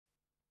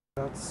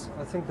That's,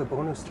 I think, the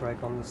bonus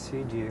track on the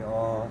CD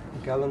are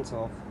gallons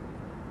of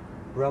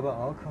rubber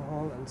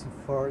alcohol, and so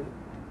far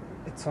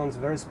it sounds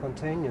very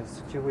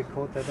spontaneous. Did you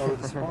record that on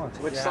the spot?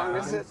 Which song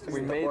is it?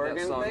 We made that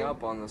song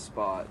up on the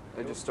spot.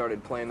 I just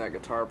started playing that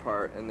guitar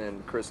part, and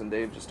then Chris and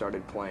Dave just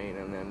started playing,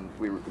 and then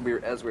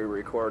as we were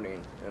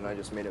recording, and I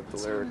just made up the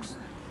lyrics.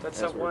 That's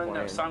that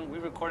one song. We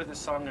recorded this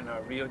song in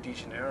Rio de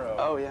Janeiro.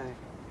 Oh yeah.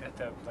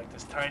 At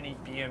this tiny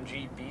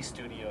BMG B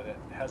studio that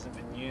hasn't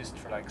been used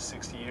for like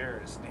 60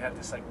 years. They had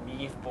this like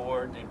Neve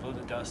board. They blew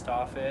the dust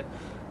off it,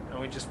 and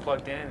we just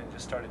plugged in and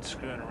just started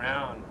screwing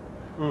around.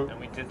 And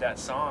we did that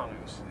song.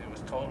 It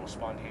was total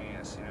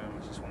spontaneous. You know, it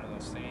was just one of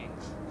those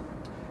things.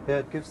 Yeah,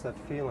 it gives that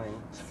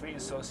feeling. It's free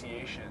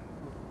association.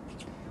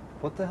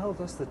 What the hell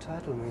does the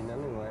title mean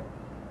anyway?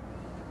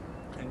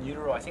 In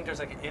utero, I think there's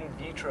like an in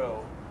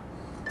vitro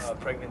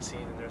pregnancy,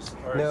 and there's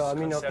no, I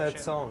mean not that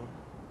song.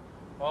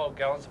 Oh,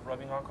 gallons of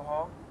rubbing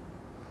alcohol.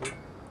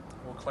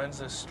 We'll cleanse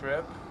this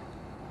strip.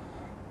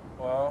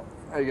 Well,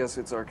 I guess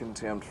it's our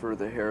contempt for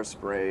the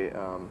hairspray,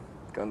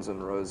 Guns N'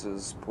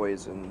 Roses,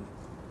 Poison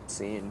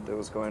scene that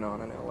was going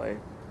on in LA a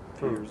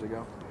few years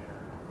ago.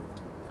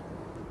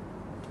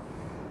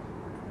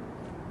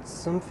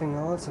 Something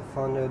else I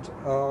found it.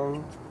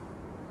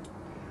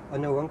 I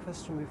know one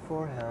question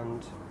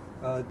beforehand.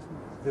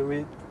 The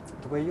way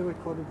you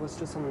recorded was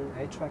just on an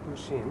 8-track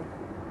machine.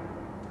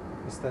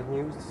 Is that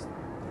news?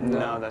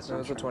 No, that's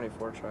not it's a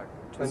 24 track.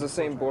 It's 24 the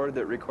same track. board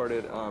that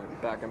recorded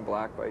Back in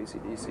Black by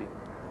AC/DC.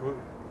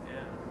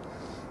 Yeah.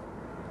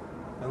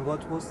 And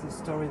what was the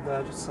story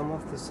that some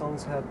of the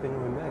songs had been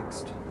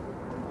remixed?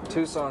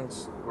 2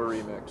 songs were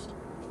remixed.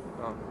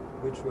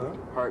 Which were?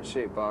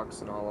 Heart-Shaped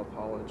Box and All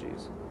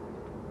Apologies.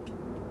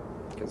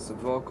 Because the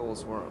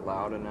vocals weren't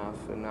loud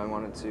enough, and I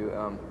wanted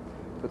to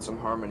put some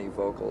harmony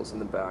vocals in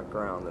the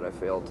background that I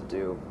failed to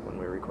do when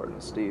we recorded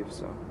with Steve,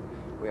 so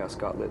we asked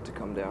Scott Litt to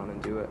come down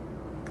and do it.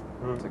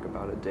 It took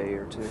about a day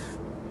or 2. yeah,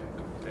 a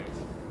couple days.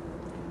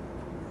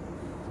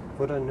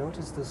 What I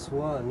noticed as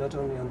well, not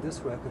only on this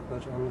record,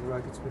 but on the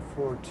records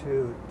before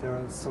too, there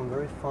are some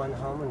very fine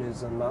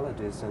harmonies and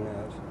melodies in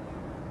it,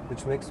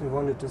 which makes me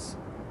wonder, does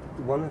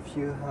one of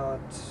you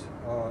had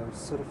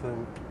sort of a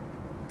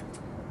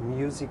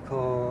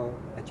musical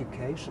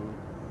education?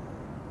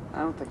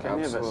 I don't think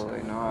any of us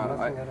Absolutely do. not.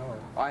 Nothing at all.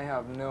 I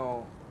have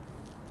no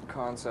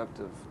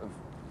concept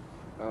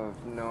of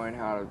knowing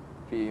how to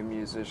be a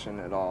musician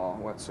at all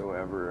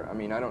whatsoever. I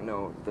mean, I don't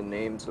know the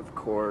names of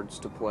chords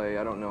to play.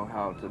 I don't know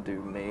how to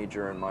do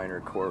major and minor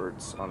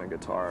chords on a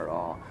guitar at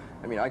all.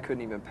 I mean, I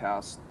couldn't even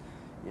pass,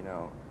 you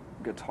know,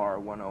 Guitar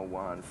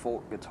 101,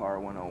 Folk Guitar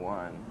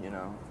 101, you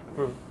know.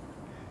 I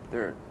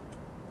mean,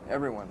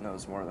 everyone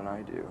knows more than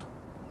I do.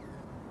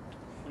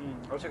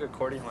 I took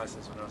accordion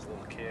lessons when I was a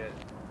little kid.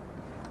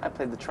 I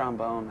played the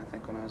trombone, I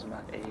think, when I was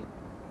about 8.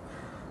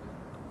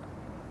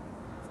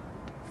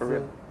 For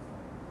real.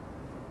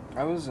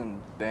 I was in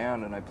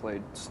band and I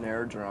played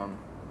snare drum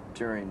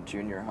during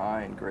junior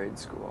high and grade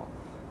school.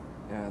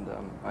 And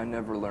I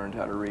never learned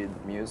how to read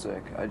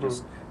music. I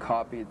just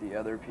copied the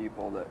other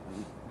people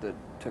that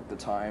took the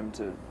time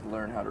to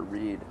learn how to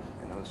read.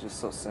 And it was just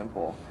so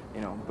simple.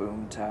 You know,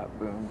 boom, tap,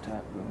 boom,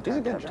 tap, boom, He's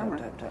a tap, good tap, drummer.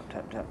 tap, tap,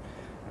 tap, tap.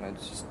 And I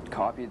just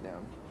copied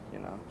them, you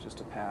know, just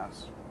to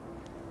pass.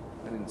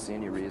 I didn't see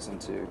any reason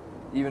to,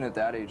 even at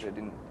that age, I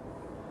didn't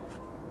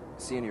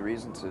see any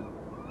reason to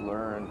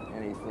learn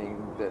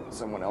anything that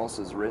someone else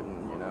has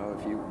written, you know.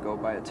 If you go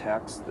by a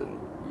text, then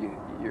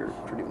you're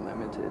pretty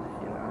limited,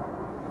 you know.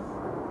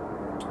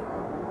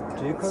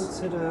 Do you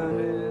consider...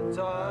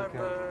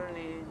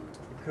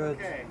 Good.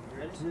 Okay,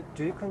 ready?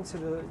 Do you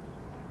consider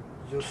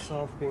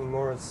yourself being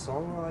more a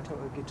songwriter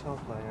or a guitar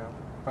player?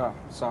 Oh,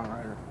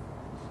 songwriter.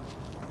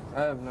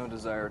 I have no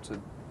desire to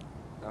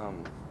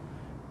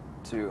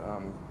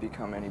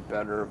become any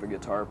better of a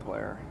guitar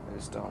player. I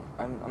just don't.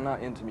 I'm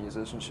not into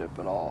musicianship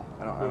at all.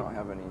 I don't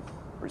have any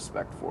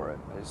respect for it.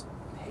 I just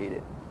hate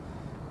it.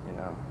 You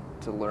know,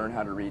 to learn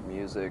how to read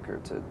music or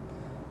to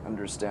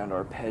understand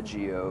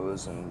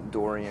arpeggios and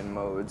Dorian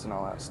modes and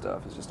all that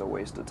stuff is just a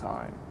waste of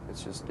time. It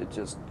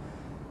just,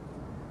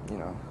 you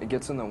know, it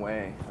gets in the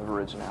way of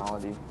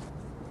originality.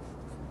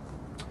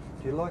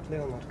 Do you like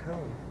Leonard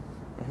Cohen?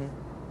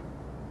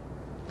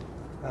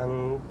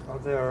 And are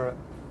there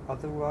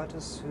other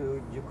writers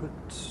who you could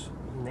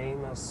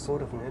name as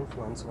sort of an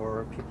influence,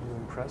 or people who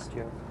impressed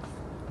you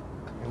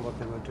in what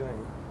they were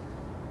doing?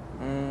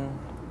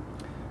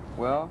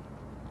 Well,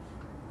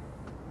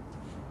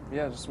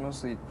 yeah, just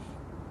mostly,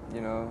 you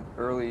know,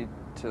 early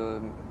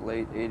to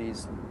late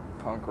 80s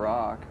punk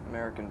rock,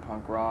 American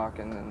punk rock,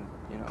 and then,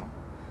 you know,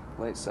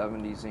 late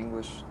 70s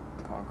English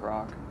punk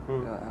rock.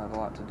 That had a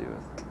lot to do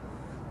with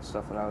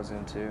stuff that I was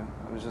into.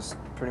 I was just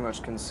pretty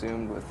much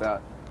consumed with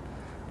that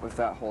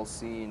whole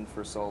scene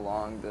for so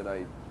long that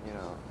I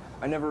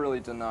never really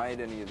denied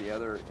any of the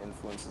other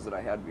influences that I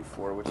had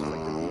before, which is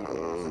like the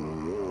Beatles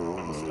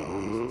and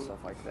Stones and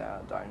stuff like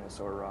that,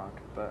 dinosaur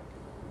rock. But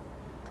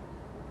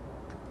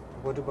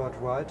what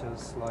about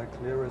writers, like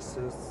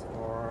lyricists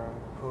or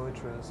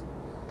poetry?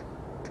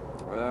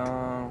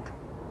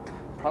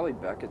 Probably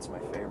Beckett's my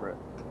favorite.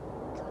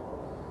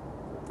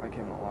 I like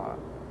him a lot.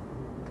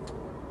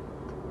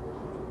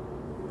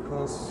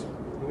 Because,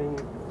 I mean,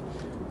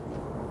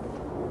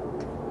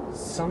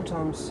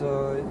 sometimes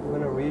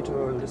when I read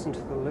or listen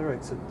to the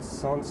lyrics, it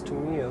sounds to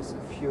me as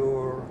if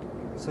you're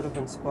sort of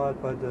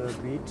inspired by the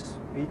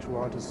beat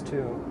writers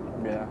too.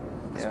 Yeah.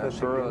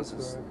 Especially Burroughs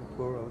is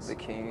Burroughs. the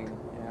king.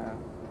 Yeah.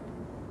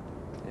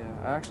 Yeah.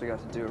 I actually got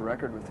to do a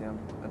record with him,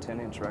 a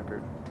 10-inch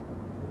record.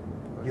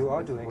 You are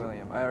with doing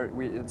William.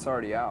 It's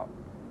already out.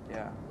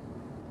 Yeah.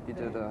 He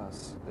did a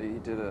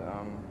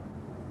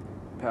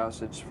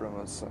passage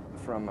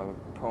from a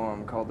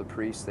poem called "The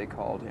Priest They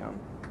Called Him,"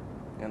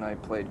 and I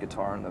played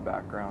guitar in the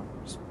background.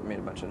 Just made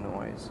a bunch of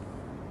noise.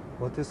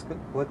 What is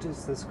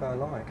this guy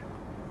like?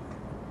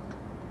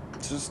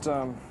 It's just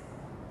I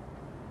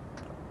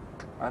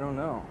don't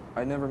know.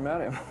 I never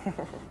met him.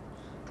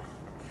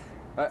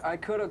 I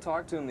could have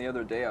talked to him the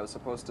other day. I was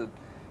supposed to.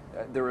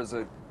 There was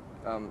it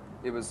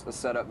was a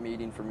set-up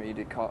meeting for me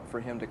for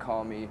him to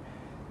call me,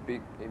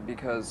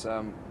 because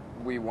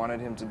we wanted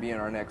him to be in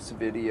our next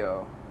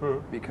video,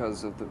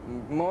 because of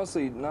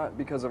mostly not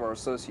because of our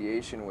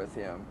association with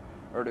him,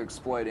 or to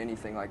exploit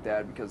anything like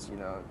that. Because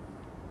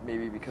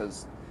maybe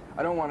because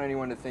I don't want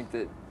anyone to think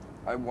that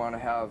I want to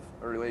have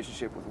a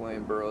relationship with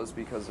William Burroughs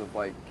because of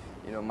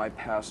my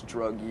past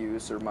drug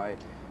use or my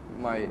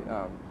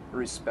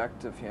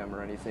respect of him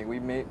or anything. We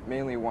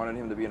mainly wanted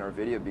him to be in our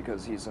video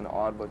because he's an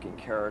odd-looking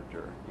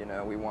character.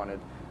 We wanted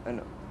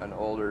an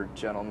older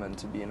gentleman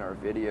to be in our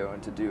video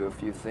and to do a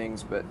few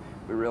things, but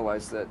we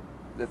realized that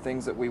the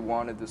things that we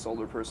wanted this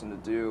older person to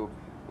do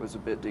was a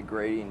bit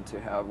degrading to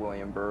have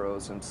William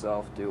Burroughs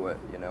himself do it.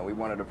 We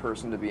wanted a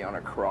person to be on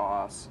a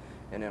cross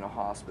and in a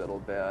hospital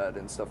bed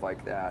and stuff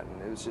like that,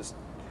 and it was just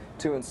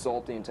too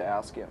insulting to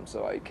ask him,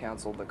 so I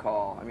canceled the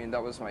call. I mean,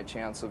 that was my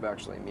chance of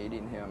actually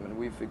meeting him, and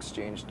we've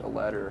exchanged a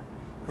letter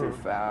through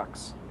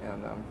fax,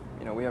 and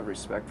we have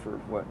respect for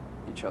what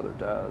each other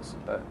does,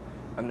 but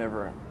I've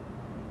never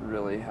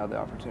really had the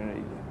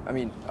opportunity to, I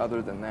mean,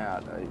 other than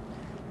that, I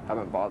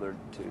haven't bothered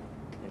to,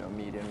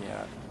 meet him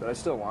yet, but I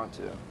still want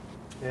to.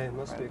 Yeah, he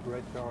must be a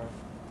great guy.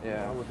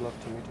 Yeah. I would love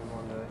to meet him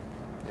one day.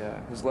 Yeah,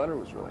 his letter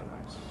was really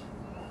nice.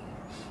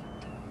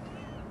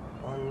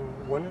 On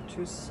one or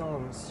two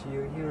songs,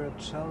 you hear a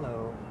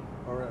cello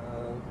or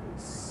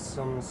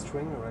some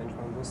string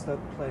arrangement. Was that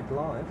played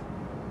live?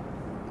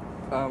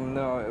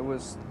 No, it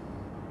was.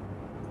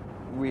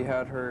 We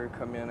had her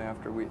come in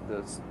after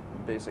the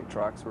basic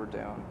tracks were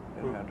down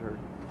and had her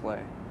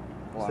play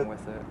along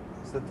with it.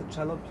 Is that the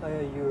cello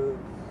player you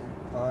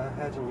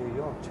had in New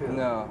York too?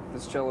 No,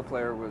 this cello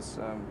player was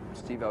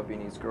Steve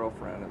Albini's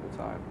girlfriend at the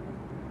time.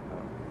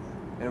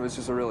 And it was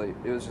just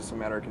a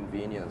matter of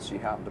convenience. She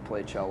happened to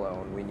play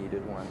cello, and we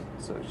needed one,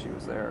 so she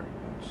was there.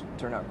 And she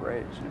turned out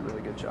great. She did a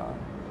really good job.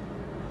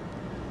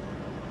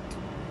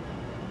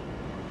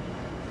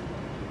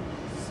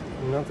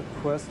 Another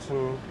question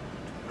to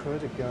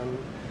Kurt again.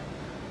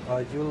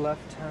 You're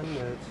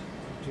left-handed.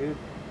 Do you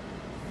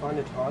find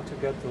it hard to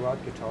get the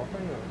right guitar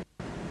player?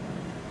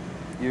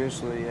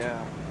 Usually,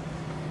 yeah.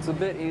 It's a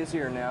bit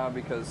easier now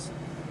because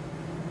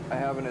I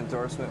have an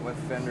endorsement with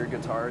Fender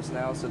guitars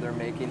now, so they're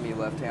making me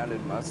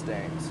left-handed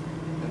Mustangs,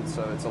 and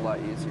so it's a lot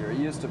easier. It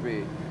used to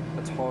be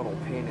a total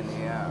pain in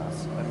the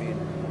ass. I mean,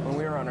 when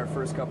we were on our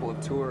first couple of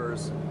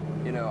tours,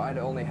 I'd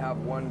only have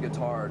one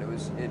guitar, and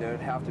it would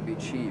have to be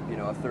cheap,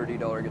 a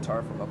 $30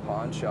 guitar from a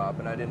pawn shop,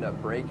 and I'd end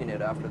up breaking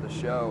it after the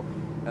show,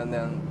 and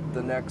then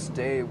the next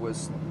day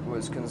was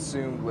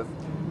consumed with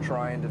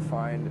trying to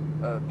find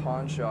a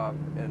pawn shop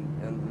and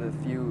the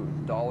few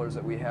dollars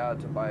that we had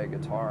to buy a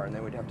guitar, and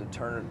then we'd have to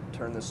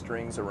turn the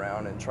strings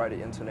around and try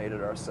to intonate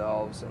it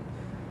ourselves, and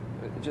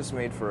it just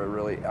made for a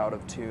really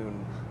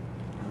out-of-tune,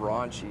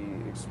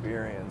 raunchy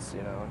experience,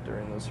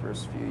 during those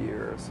first few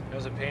years. It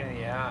was a pain in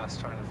the ass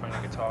trying to find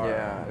a guitar.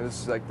 Yeah, it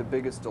was like the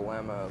biggest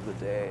dilemma of the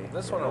day.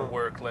 This one will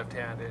work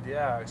left-handed.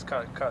 Yeah, it's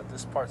cut.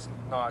 This part's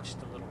notched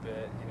a little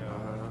bit,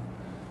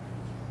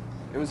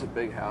 It was a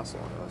big hassle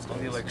on those All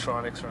the days.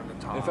 electronics are on the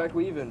top. In fact,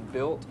 we even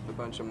built a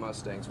bunch of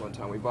Mustangs one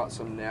time. We bought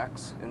some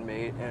necks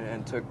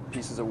and took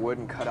pieces of wood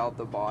and cut out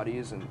the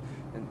bodies and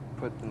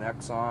put the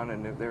necks on,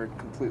 and they were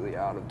completely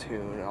out of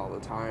tune all the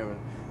time.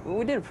 And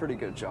we did a pretty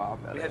good job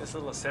at it. We had this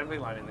little assembly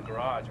line in the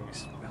garage, and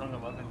we hung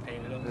them up and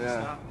painted them and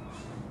stuff.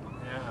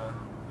 Yeah.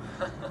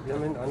 Yeah, I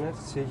mean, I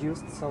noticed you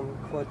used some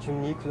quite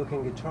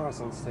unique-looking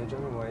guitars on stage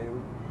anyway.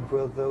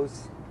 Were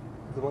those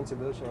the ones you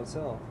built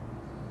yourself?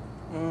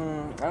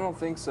 I don't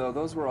think so.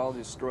 Those were all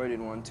destroyed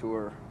in one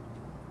tour.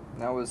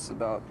 And that was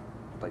about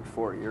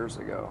 4 years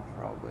ago,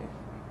 probably,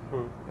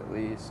 at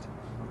least.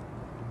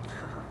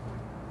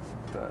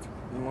 But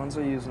the ones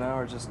I use now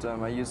are just,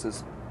 I use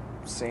this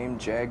same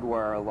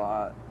Jaguar a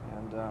lot,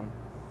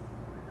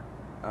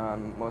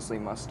 and mostly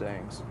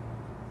Mustangs.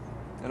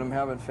 And I'm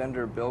having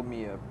Fender build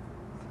me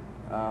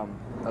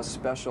a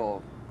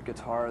special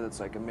guitar that's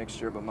like a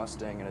mixture of a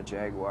Mustang and a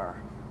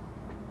Jaguar,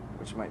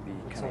 which might be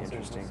kind of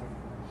interesting.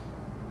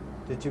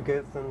 Did you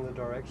give them the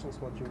directions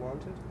what you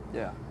wanted?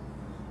 Yeah.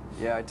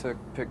 Yeah, I took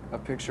a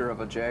picture of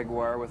a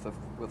Jaguar with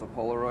with a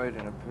Polaroid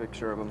and a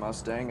picture of a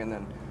Mustang, and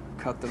then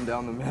cut them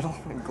down the middle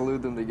and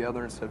glued them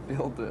together and said,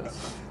 "Build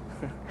this."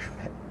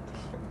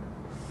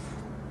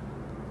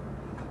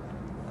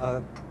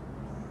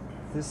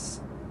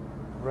 This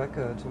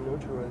record,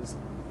 Nutra, is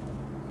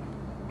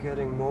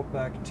getting more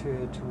back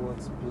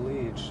towards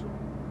Bleach.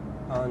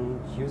 And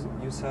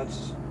you said,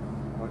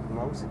 like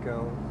months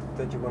ago,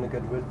 that you want to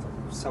get rid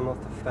of some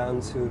of the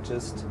fans who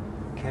just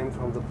came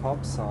from the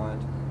pop side.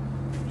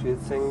 Do you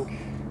think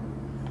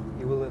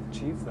you will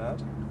achieve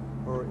that?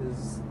 Or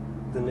is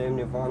the name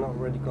Nirvana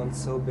already gone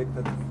so big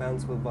that the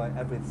fans will buy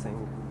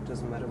everything?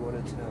 Doesn't matter what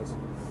it is.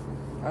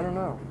 I don't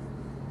know.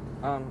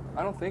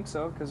 I don't think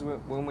so, because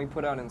when we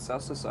put out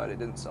Incesticide, it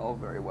didn't sell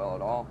very well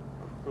at all.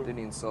 It didn't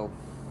even sell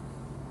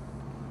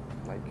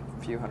like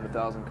a few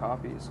 100,000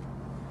 copies,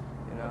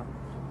 you know?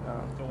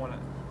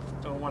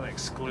 Don't want to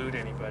exclude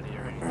anybody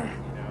or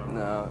anything, you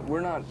know? No, we're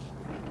not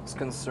as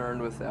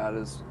concerned with that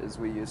as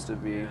we used to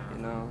be, Yeah.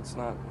 you know? It's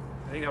not...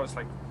 I think that was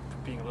like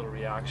being a little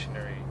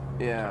reactionary.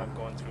 Yeah. Kind of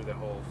going through the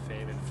whole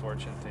fame and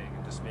fortune thing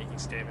and just making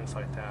statements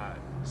like that.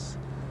 It's,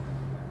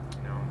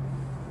 you know.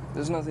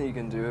 There's nothing you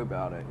can do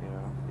about it, you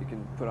know? You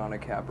can put on a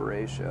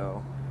cabaret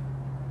show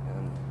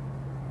and,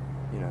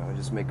 you know,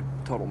 just make a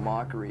total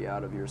mockery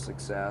out of your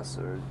success,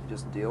 or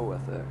just deal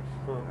with it,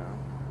 you know?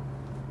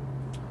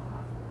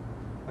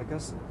 I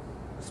guess,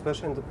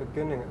 especially in the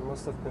beginning, it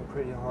must have been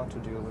pretty hard to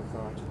deal with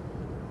that.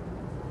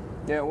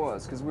 Yeah, it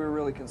was, because we were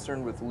really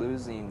concerned with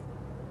losing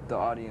the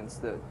audience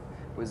that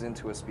was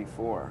into us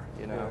before,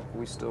 you know? Yeah.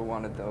 We still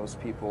wanted those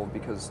people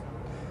because,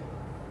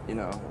 you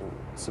know,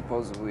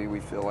 supposedly we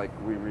feel like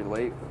we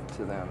relate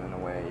to them in a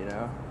way, you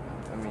know?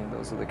 I mean,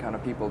 those are the kind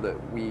of people that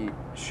we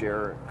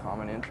share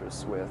common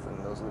interests with, and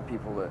those are the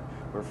people that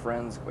we're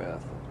friends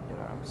with, you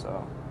know?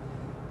 So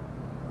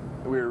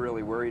we were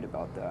really worried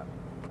about that.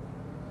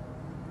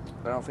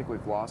 But I don't think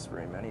we've lost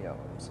very many of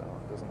them, so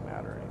it doesn't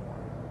matter anymore.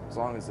 As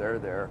long as they're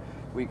there,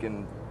 we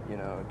can, you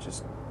know,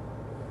 just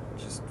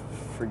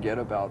forget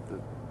about the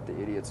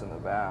idiots in the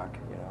back,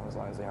 you know, as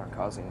long as they aren't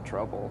causing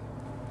trouble.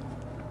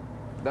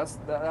 That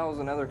was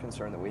another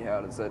concern that we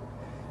had, is that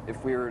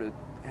if we were to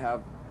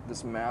have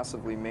this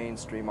massively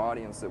mainstream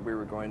audience, that we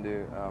were going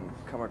to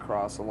come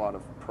across a lot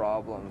of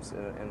problems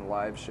in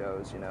live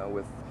shows, you know,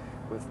 with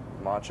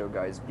macho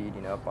guys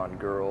beating up on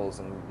girls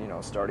and, you know,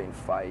 starting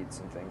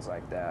fights and things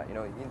like that. You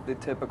know, the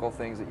typical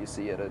things that you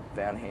see at a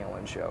Van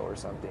Halen show or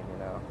something, you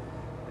know.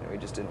 We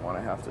just didn't want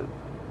to have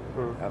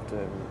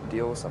to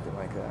deal with something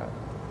like that.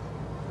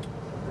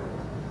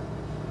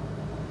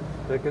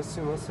 I guess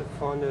you must have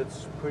found it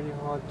pretty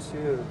hard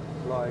too,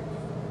 like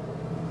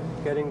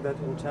getting that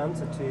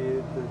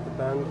intensity the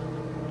band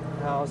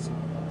has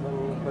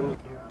when you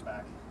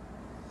back.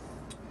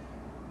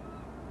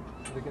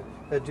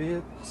 do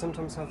you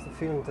sometimes have the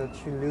feeling that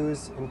you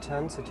lose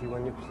intensity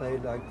when you play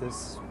like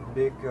this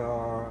big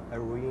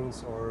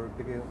arenas or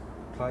bigger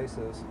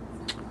places?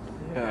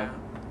 Yeah.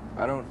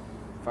 I don't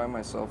find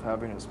myself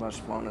having as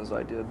much fun as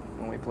I did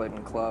when we played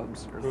in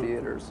clubs or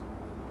theaters.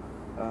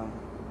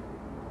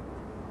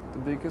 The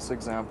biggest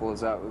example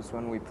is that was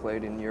when we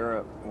played in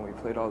Europe, when we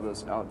played all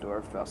those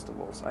outdoor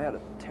festivals. I had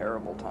a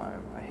terrible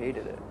time. I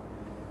hated it.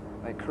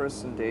 Like,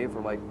 Chris and Dave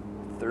were like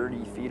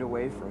 30 feet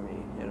away from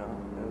me, you know.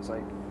 It was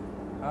like,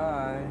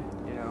 hi,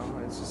 you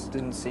know, it just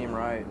didn't seem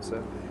right.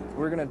 So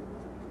we're gonna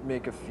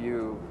make a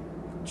few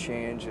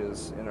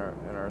changes in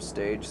our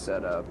stage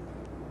setup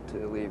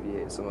to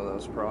alleviate some of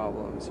those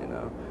problems, you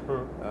know.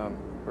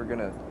 We're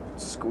gonna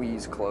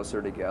squeeze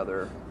closer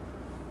together,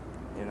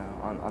 you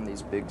know, on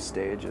these big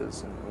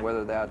stages, and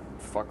whether that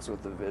fucks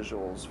with the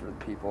visuals for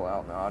the people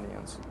out in the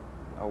audience,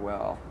 oh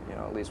well, you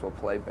know, at least we'll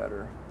play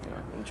better, you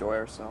know, enjoy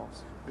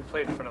ourselves. We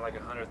played in front of like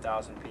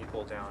 100,000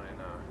 people down in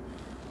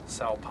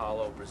Sao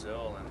Paulo,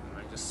 Brazil, and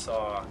I just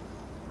saw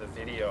the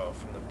video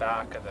from the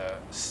back of the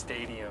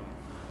stadium,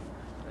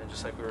 and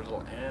just like we were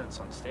little ants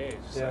on stage.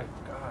 It's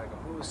like, God, I go,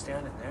 who was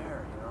standing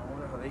there? You know, I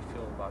wonder how they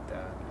feel about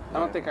that. I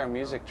don't think our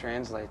music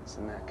translates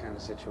in that kind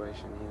of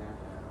situation either,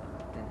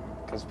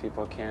 because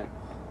people can't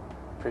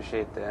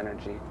appreciate the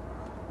energy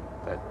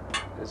that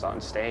is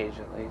on stage,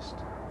 at least,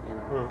 you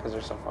know, because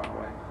they're so far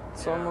away.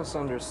 It's almost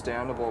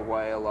understandable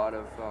why a lot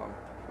of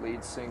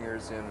lead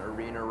singers in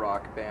arena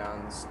rock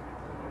bands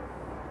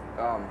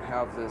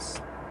have this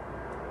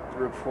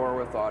rapport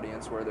with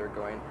audience where they're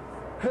going,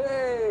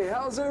 hey,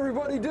 how's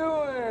everybody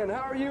doing?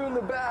 How are you in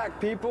the back,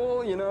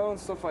 people? You know, and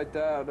stuff like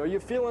that. Are you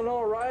feeling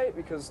all right?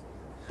 Because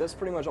that's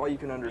pretty much all you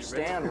can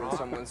understand when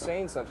someone's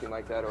saying something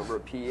like that over a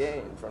PA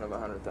in front of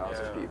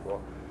 100,000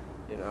 people,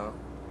 you know.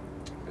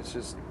 It's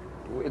just,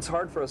 it's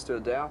hard for us to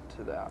adapt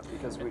to that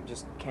because we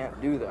just can't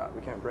do that.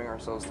 We can't bring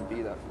ourselves to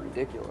be that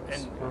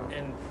ridiculous.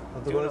 And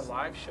doing a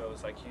live show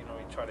is like, you know,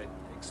 you try to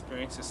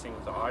experience this thing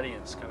with the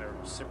audience, kind of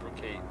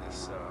reciprocate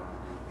this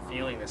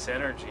feeling, this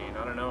energy, and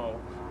I don't know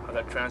how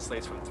that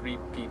translates from 3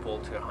 people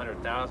to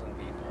 100,000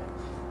 people,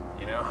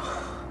 you know?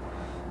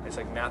 It's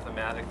like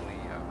mathematically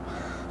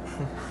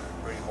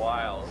pretty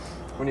wild.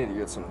 We need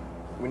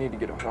to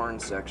get a horn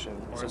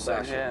section.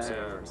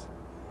 Yeah.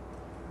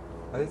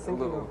 Are you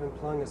thinking of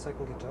employing a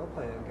second guitar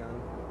player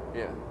again?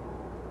 Yeah.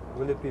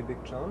 Will it be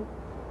Big John?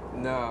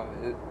 No,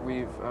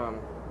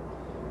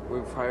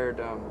 we've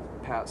hired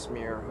Pat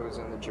Smear, who's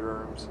in the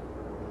Germs.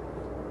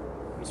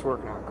 It's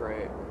working out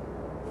great.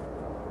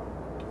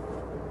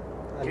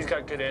 And He's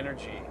got good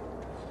energy.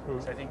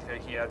 So I think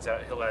that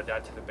he'll add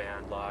that to the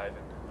band live.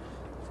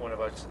 And if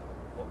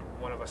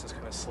one of us is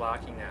kind of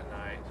slacking that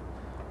night,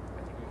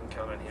 I think we can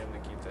count on him to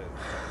keep the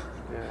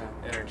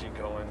energy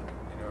going.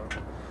 You know.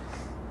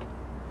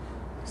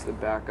 It's the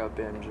backup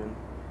engine.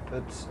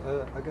 But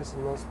I guess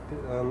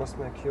it must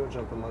make your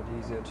job a lot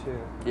easier too.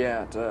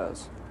 Yeah, it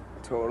does.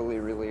 It totally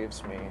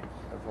relieves me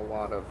of a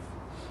lot of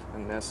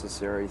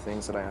unnecessary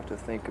things that I have to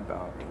think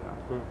about, you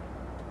know.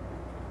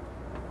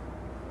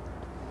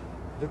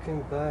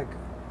 Looking back,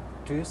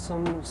 do you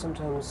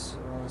sometimes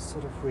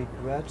sort of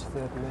regret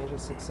that major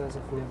success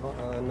of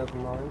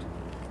Nevermind?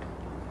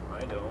 I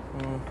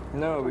don't.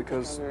 No,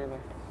 because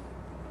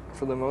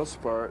for the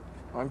most part,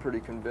 I'm pretty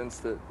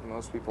convinced that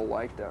most people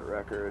like that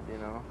record, you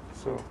know.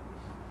 So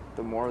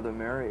the more the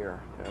merrier.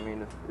 I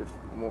mean, if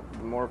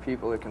the more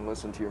people that can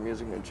listen to your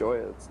music and enjoy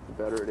it, the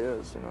better it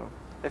is, you know.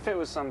 If it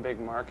was some big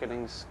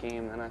marketing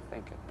scheme, then I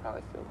think I'd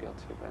probably feel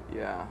guilty. But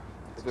yeah,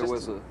 if it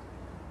was I was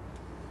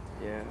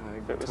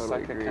totally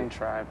like agree. a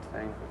contrived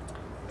thing.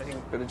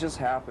 But it just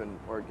happened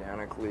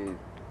organically,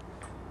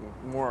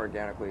 more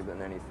organically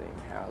than anything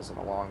has in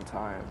a long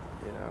time,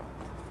 you know.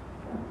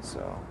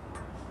 So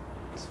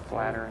it's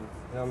flattering.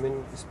 Yeah, I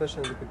mean,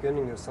 especially in the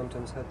beginning, you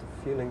sometimes had the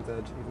feeling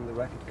that even the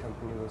record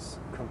company was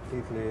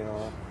completely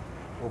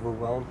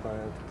overwhelmed by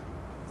it.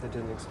 They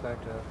didn't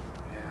expect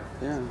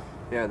it.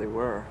 Yeah, they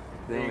were.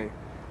 They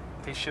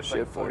shipped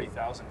like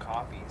 40,000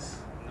 copies,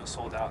 and it was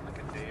sold out in like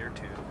a day or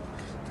two.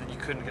 Then you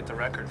couldn't get the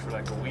record for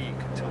like a week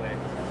until they.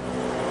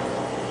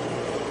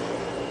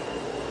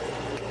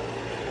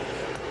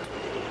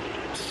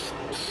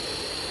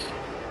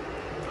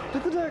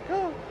 Did the deck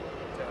go?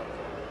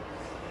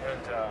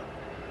 And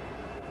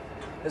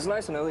it's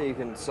nice to know that you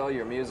can sell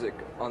your music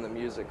on the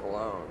music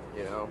alone,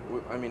 you know.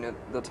 I mean, at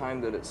the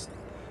time that it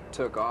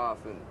took off,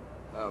 and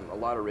a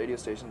lot of radio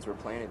stations were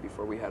playing it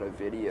before we had a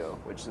video,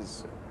 which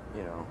is,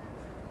 you know,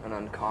 an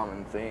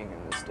uncommon thing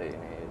in this day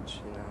and age,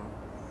 you know.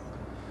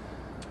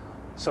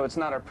 So it's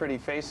not our pretty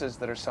faces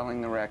that are selling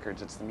the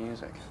records, it's the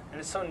music. and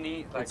it's so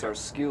neat. Like It's our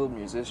skilled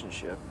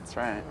musicianship. That's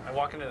right. I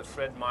walk into the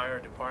Fred Meyer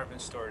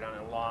department store down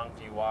in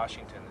Longview,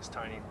 Washington, this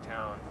tiny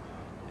town,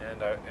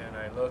 and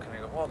I look and I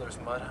go, well, there's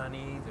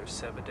Mudhoney, there's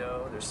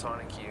Sebadoh, there's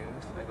Sonic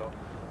Youth, and I go,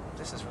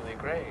 this is really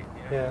great.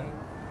 You know what I mean?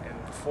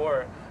 And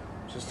before,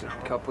 Just a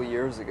couple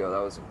years ago,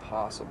 that was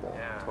impossible.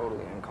 Yeah.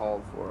 Totally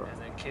uncalled for. and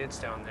then kids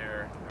down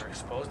there are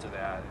exposed to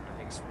that, and I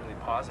think it's really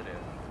positive.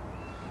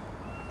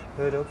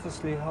 It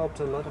obviously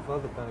helped a lot of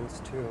other bands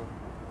too.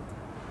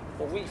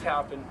 What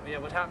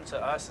happened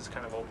to us has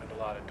kind of opened a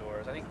lot of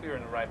doors. I think we were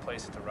in the right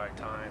place at the right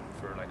time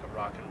for like a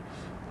rock and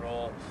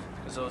roll,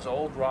 because those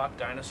old rock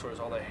dinosaurs,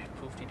 all the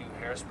poofy-doo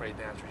hairspray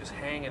bands were just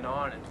hanging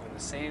on and doing the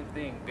same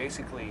thing,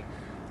 basically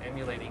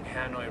emulating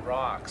Hanoi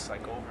rocks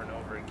like over and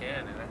over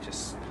again, and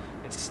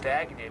it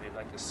stagnated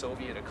like the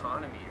Soviet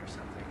economy or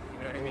something. You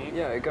know what I mean?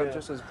 Yeah, it got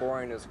just as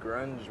boring as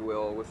grunge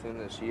will within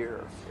this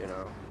year, you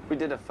know. We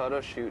did a photo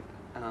shoot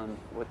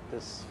with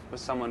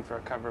someone for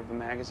a cover of a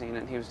magazine,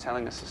 and he was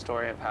telling us a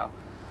story of how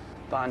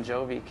Bon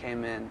Jovi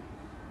came in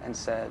and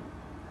said,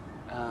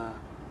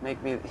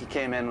 he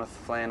came in with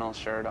a flannel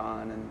shirt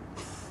on, and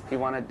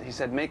he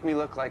said, make me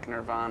look like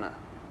Nirvana.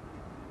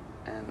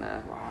 And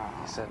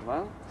he said,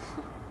 well,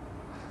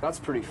 That's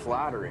pretty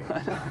flattering.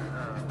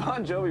 if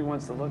Bon Jovi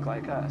wants to look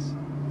like us,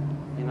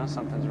 you know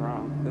something's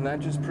wrong. And that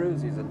just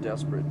proves he's a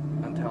desperate,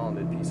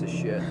 untalented piece of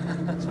shit.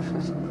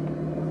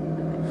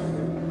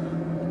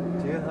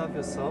 Do you have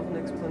yourself an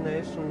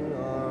explanation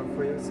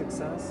for your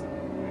success?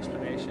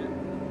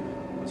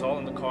 Explanation. It's all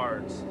in the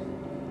cards.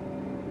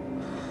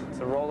 It's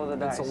a roll of the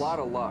dice. It's a lot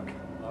of luck.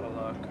 A lot of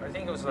luck. I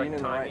think it was Being like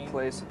in the timing. right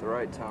place at the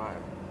right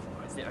time.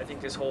 I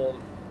think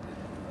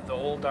the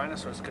old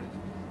dinosaurs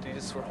they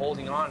just were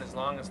holding on as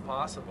long as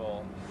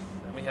possible,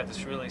 and we had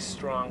this really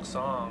strong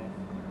song,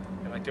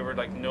 and like there were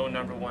like no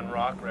 #1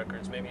 rock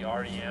records. Maybe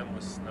REM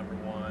was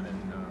 #1,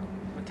 and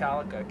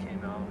Metallica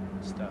came out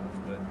and stuff,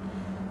 but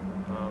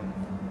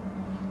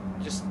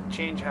just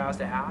change has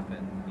to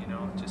happen, you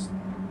know. Just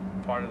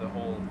part of the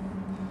whole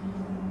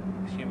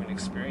human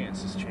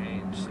experience has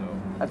changed. So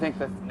I think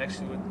that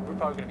next we're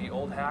probably going to be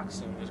old hacks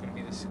soon. There's going to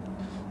be this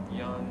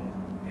young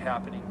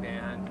happening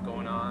band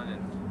going on,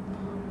 and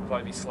we'll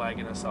probably be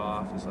slagging us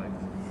off as like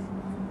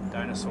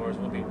dinosaurs.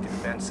 We'll be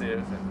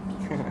defensive,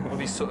 and we'll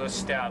be so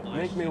established.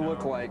 Make me you know?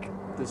 look like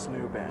this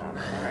new band.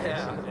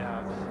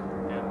 Yeah.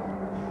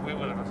 And we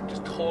would have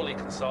just totally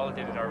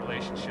consolidated our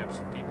relationships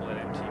with people at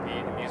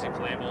MTV, the music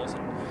labels,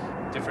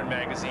 and different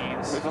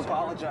magazines. we've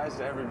apologized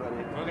to everybody.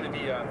 We're going to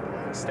be an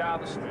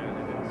establishment,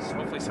 and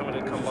hopefully someone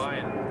will come by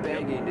and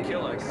Begging to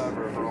kill get us. a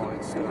cover of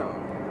Rolling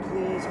Stone.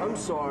 Please, I'm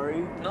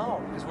sorry.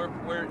 No, because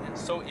we're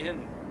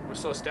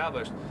so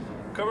established.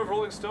 Cover of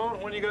Rolling Stone,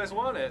 when do you guys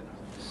want it?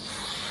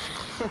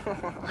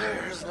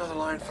 Here's another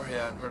line for you,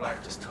 and we're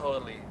like just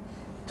totally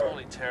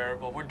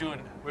terrible.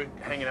 We're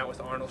hanging out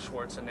with Arnold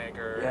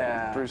Schwarzenegger.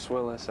 Yeah. Bruce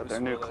Willis at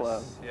their new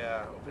club.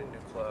 Yeah, opening a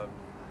new club.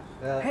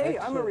 Hey,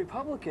 I'm a actually-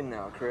 Republican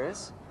now,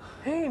 Chris.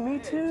 Hey, me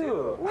Hey,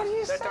 too. What do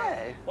you That time-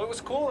 say? Well, it was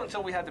cool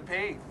until we had to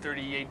pay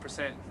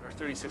 38% or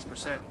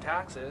 36%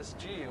 taxes.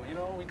 Gee, you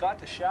know, we got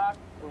the shaft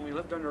when we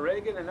lived under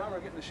Reagan, and now we're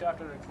getting the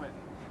shaft under Clinton.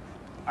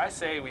 I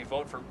say we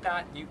vote for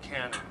Pat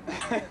Buchanan.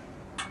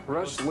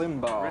 Rush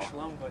Limbaugh.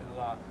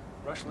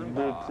 Rush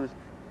Limbaugh.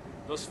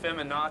 Those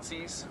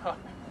feminazis.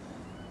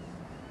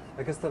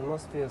 I guess that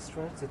must be a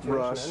strange situation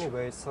Rush.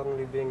 anyway,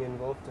 suddenly being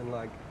involved in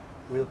like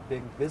real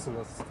big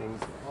business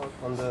things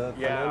on the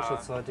Yeah. financial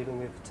side, dealing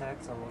with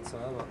tax and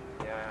whatsoever.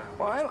 Yeah.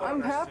 Well,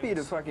 I'm happy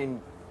to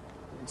fucking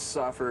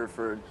suffer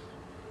for,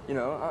 you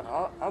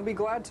know, I'll be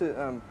glad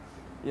to,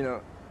 you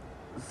know,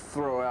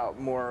 throw out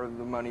more of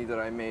the money that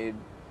I made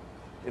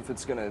if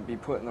it's going to be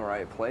put in the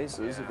right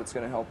places, if Yeah. it's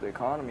going to help the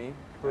economy.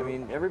 I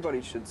mean,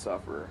 everybody should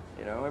suffer,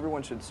 you know,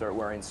 everyone should start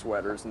wearing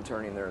sweaters and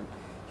turning their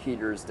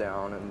heaters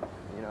down, and,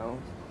 you know,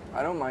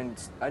 I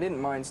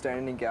didn't mind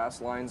standing in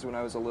gas lines when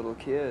I was a little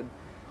kid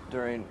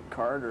during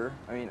Carter.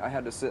 I mean, I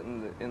had to sit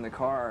in the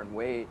car and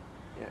wait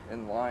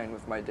in line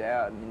with my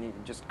dad, and he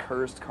just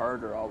cursed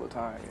Carter all the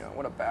time, you know,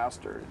 what a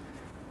bastard.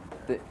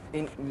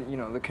 You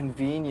know, the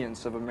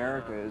convenience of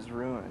America is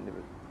ruined.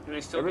 And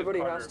they still Everybody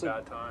give Carter has a to-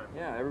 bad time.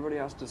 Yeah, everybody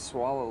has to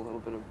swallow a little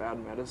bit of bad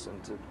medicine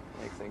to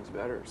make things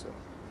better, so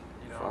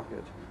You know, fuck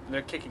it. and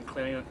they're kicking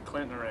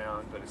Clinton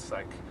around, but it's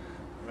like,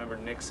 remember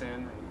Nixon,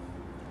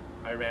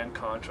 and Iran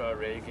Contra,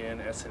 Reagan,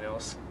 SNL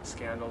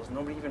scandals.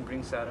 Nobody even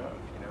brings that up.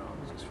 You know,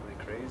 it's just really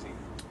crazy.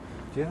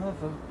 Do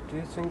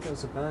you think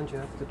as a band you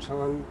have the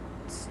chance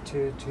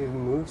to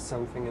move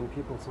something in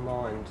people's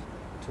mind,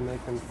 to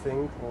make them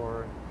think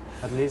or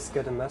at least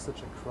get a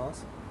message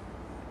across?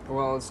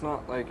 Well, it's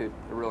not like a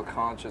real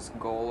conscious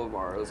goal of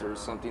ours or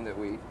something that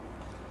we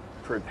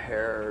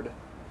prepared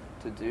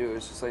to do.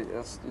 It's just like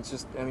it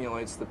just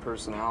emulates the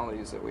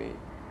personalities that we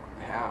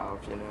have,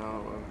 you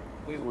know.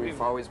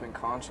 We've always been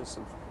conscious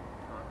of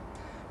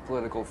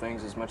political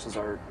things as much as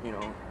our, you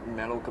know,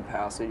 mental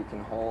capacity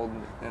can hold,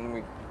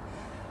 and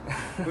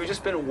We've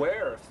just been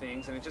aware of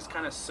things, and it just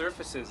kind of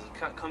surfaces.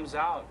 It comes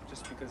out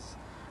just because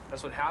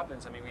that's what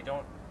happens. I mean, we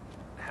don't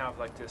have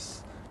like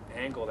this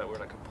angle that we're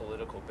like a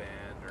political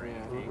band or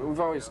anything.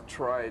 We've always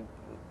tried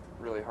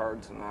really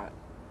hard to not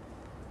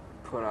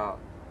put out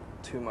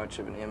too much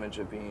of an image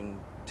of being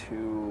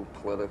too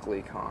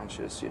politically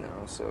conscious, you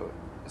know, so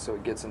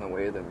it gets in the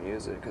way of the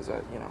music, because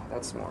you know,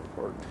 that's more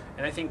important.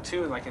 And I think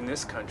too, like in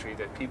this country,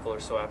 that people are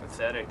so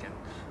apathetic and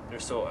they're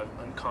so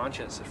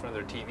unconscious in front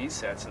of their TV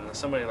sets, and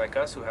somebody like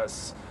us who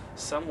has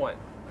somewhat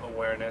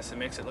awareness, it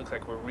makes it look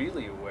like we're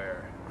really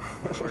aware.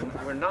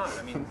 We're not.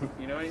 I mean,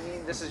 you know what I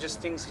mean? This is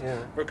just things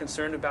we're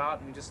concerned about,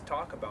 and we just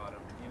talk about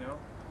them, you know?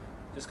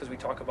 Just because we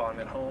talk about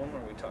them at home,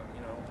 or we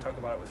talk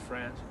about it with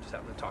friends, we just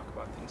happen to talk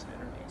about things in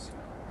interviews, you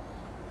know?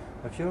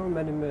 Have you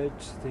already made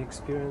the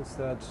experience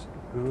that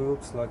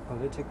groups like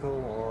political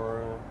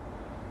or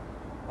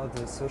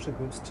other social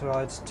groups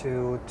tried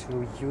to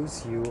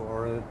use you,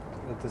 or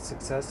the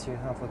success you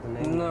have, or the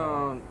name?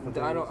 No,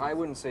 I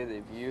wouldn't say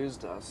they've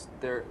used us.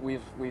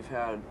 We've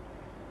had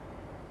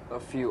a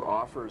few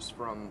offers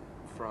from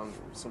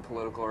some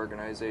political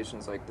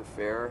organizations, like the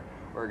FAIR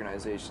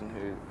organization,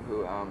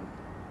 who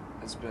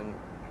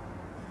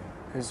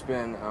has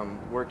been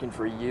working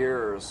for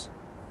years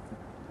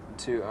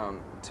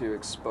to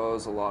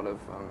expose a lot of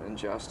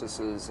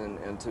injustices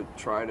and to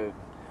try to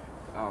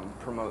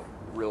promote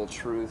real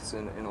truths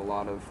in a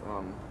lot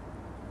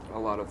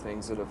of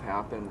things that have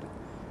happened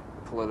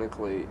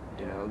politically.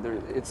 You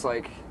know, it's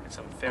like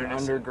an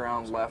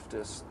underground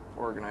leftist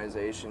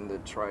organization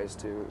that tries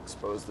to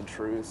expose the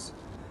truths,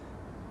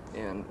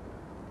 and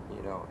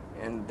you know,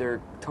 and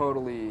they're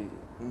totally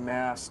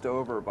masked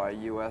over by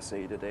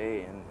USA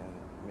Today and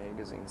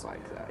magazines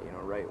like that. You know,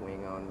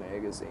 right-wing owned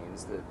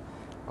magazines that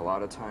a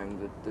lot of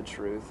time the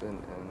truth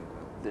and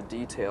the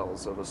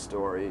details of a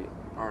story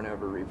aren't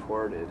ever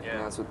reported, and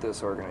that's what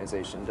this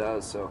organization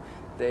does. So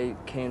they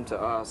came to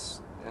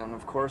us, and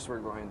of course we're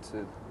going to,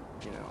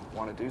 you know,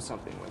 want to do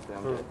something with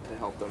them to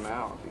help them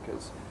out,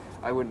 because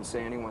I wouldn't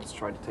say anyone's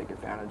tried to take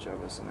advantage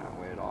of us in that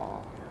way at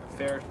all.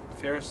 FAIR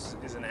is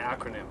an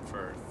acronym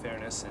for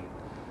fairness and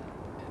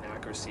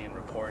accuracy in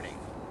reporting.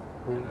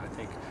 And I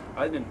think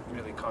I've been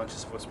really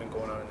conscious of what's been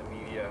going on in the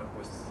media,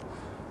 with,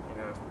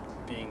 you know,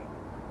 being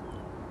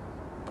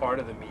part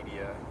of the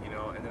media, you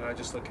know, and then I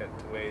just look at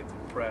the way the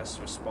press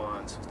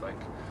responds, like,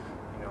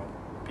 you know,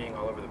 being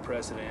all over the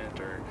president,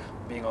 or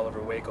being all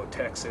over Waco,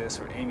 Texas,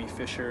 or Amy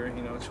Fisher.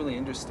 You know, it's really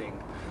interesting.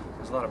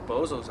 There's a lot of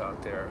bozos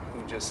out there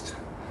who just,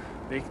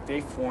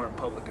 they form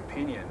public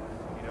opinion.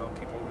 You know,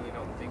 people really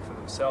don't think for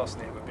themselves,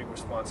 and they have a big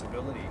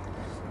responsibility.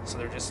 So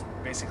they're just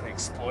basically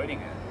exploiting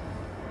it.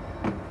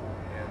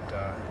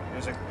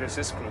 And there's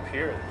this group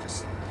here that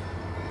just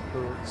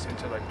is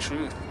into like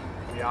truth,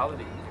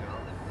 reality, you know.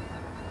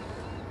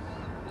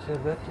 Yeah,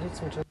 that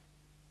leads me to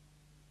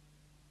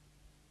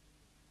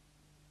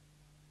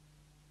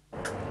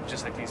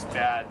Just like these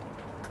bad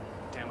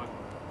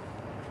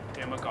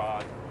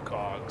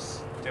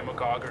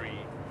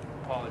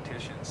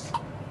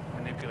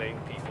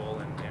manipulating people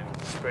and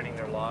spreading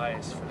their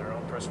lies for their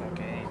own personal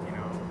gain, you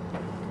know.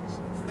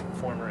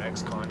 Former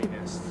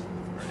ex-communists,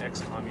 or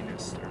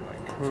ex-communists, or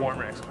like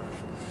former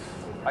ex-communists.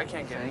 I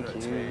can't get into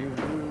it today. My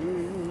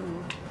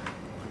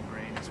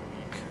brain is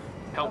weak.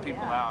 Help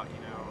people out,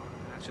 you know.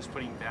 That's just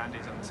putting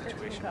band-aids on the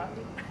situation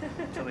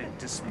until they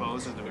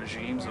dispose of the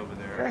regimes over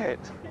there. Right.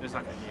 There's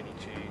not going to be any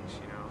change,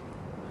 you know.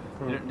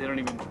 They don't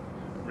even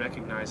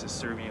recognize the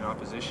Serbian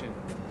opposition.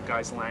 The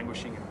guy's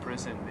languishing in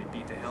prison. They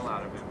beat the hell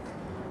out of him.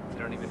 They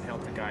don't even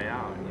help the guy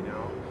out, you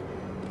know.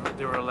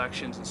 There were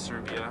elections in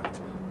Serbia.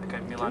 The guy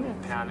Milan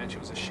Panic, it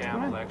was a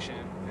sham election,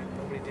 and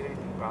nobody did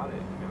anything about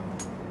it, you know.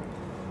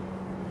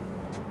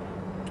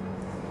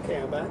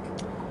 Okay, I'm back.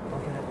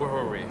 Okay. Where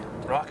were we?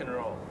 Rock and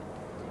roll.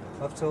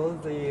 After all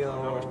the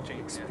it's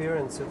changed,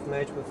 experience you've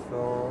made with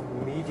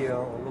media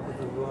all over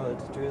the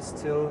world, do you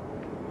still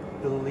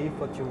believe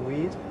what you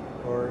read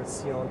or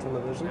see on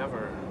television?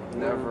 Never.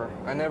 Never.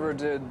 I never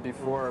did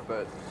before,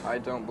 but I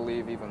don't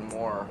believe even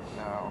more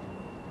now.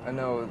 I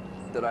know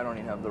that I don't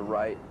even have the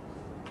right.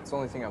 It's the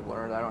only thing I've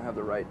learned. I don't have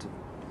the right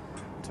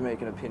to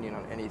make an opinion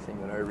on anything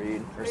that I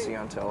read or see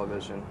on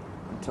television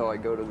until I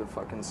go to the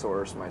fucking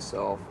source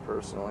myself,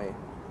 personally.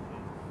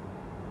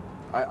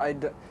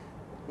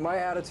 My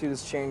attitude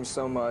has changed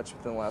so much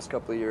within the last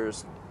couple of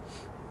years,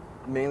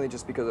 mainly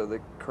just because of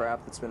the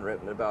crap that's been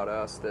written about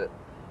us, that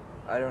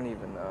I don't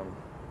even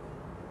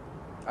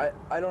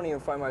I don't even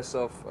find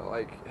myself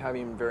like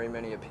having very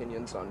many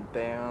opinions on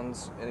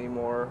bands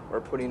anymore, or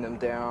putting them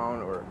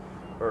down,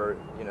 or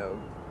you know,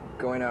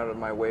 going out of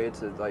my way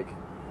to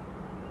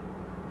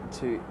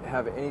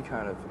have any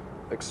kind of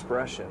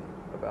expression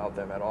about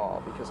them at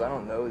all, because I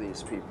don't know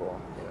these people,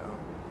 you know.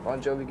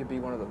 Bon Jovi could be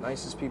one of the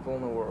nicest people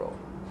in the world.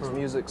 His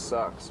music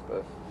sucks,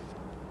 but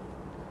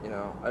you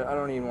know, I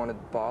don't even want to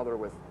bother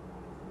with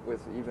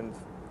even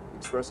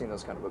expressing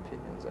those kind of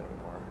opinions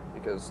anymore,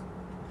 because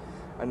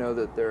I know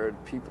that there are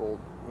people,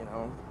 you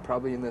know,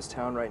 probably in this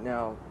town right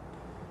now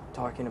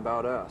talking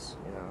about us,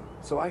 you know.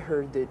 So I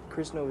heard that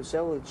Chris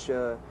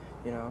Novoselic,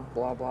 you know,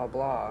 blah, blah,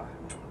 blah.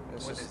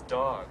 With his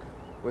dog.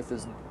 With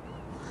his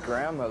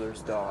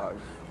grandmother's dog.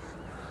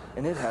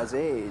 And it has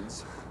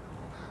AIDS.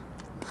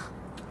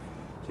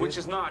 Which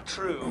is not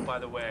true, by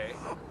the way.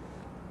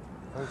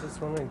 I'm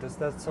just wondering, does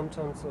that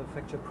sometimes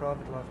affect your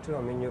private life too?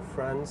 I mean, your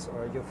friends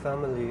or your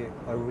family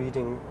are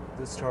reading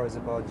the stories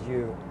about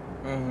you.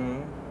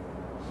 Mm-hmm.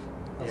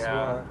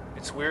 Yeah,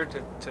 it's weird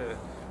to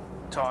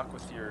talk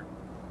with your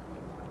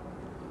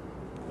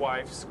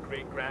wife's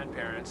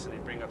great-grandparents and they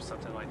bring up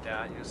something like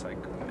that. You're just like,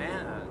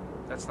 man,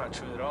 that's not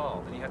true at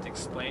all. Then you have to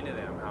explain to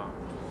them how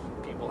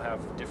people have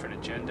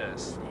different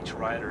agendas. Each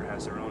writer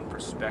has their own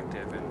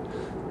perspective, and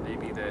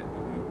maybe the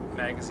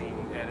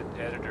magazine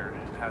editor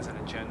has an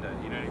agenda,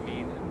 you know what I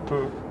mean?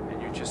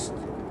 And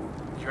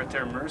you're at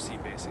their mercy,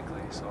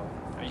 basically. So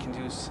all you can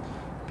do is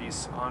be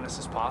as honest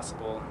as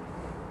possible,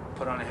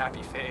 put on a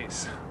happy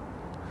face,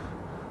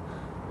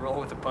 roll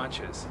with the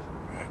punches.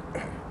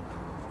 I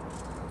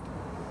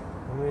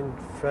mean,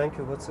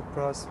 frankly, what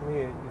surprised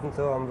me, even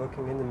though I'm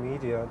working in the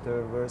media,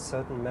 there were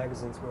certain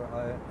magazines where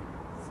I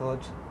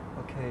thought,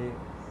 okay,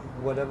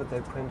 whatever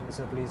they print is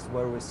at least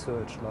well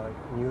researched, like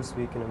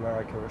Newsweek in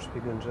America or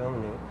Spiegel in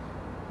Germany.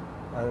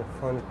 I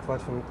found it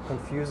quite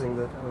confusing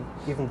that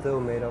even though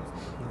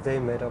they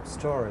made up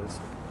stories.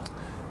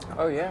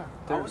 Oh yeah.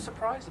 I was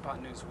surprised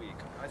about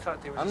Newsweek. I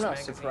thought they were just I'm not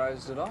magazine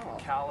surprised at all.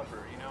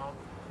 caliber, you know?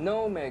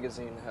 No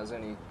magazine has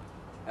any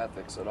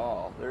ethics at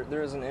all.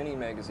 There isn't any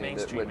magazine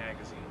Mainstream that would,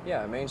 magazine.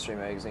 yeah, a mainstream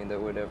magazine that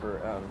would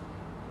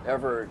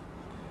ever,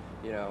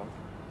 you know,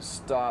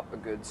 stop a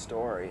good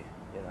story.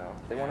 You know,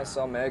 they want to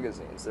sell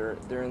magazines.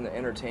 They're in the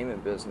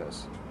entertainment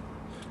business,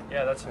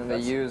 Yeah, that's and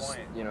that's they the use,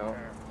 point. you know,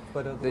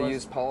 But they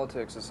use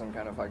politics as some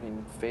kind of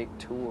fucking fake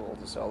tool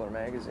to sell their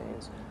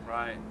magazines.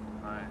 Right,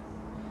 right.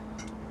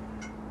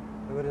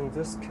 But in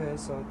this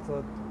case, I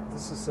thought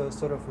this is a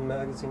sort of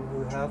magazine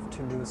who have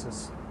to lose a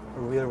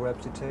real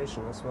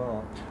reputation as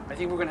well. I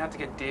think we're going to have to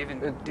get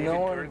David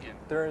Gergen.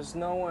 There is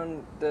no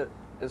one that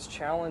is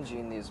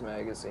challenging these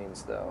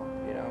magazines, though.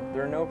 You know,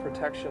 there are no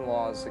protection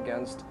laws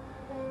against,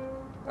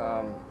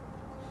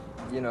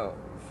 you know,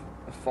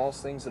 false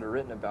things that are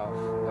written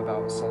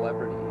about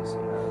celebrities.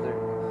 You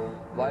know,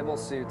 libel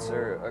suits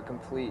are a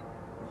complete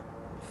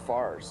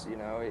farce. You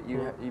know,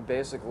 you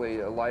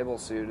basically, a libel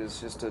suit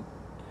is just a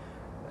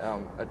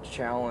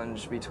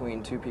challenge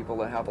between two people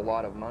that have a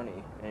lot of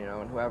money, you know,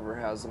 and whoever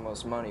has the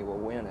most money will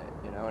win it,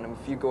 you know. And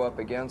if you go up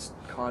against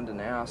Condé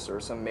Nast or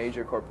some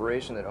major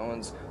corporation that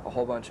owns a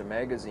whole bunch of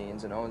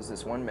magazines and owns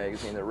this one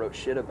magazine that wrote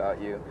shit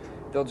about you,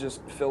 they'll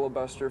just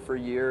filibuster for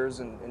years,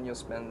 and you'll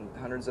spend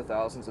hundreds of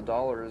thousands of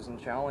dollars in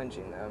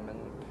challenging them, and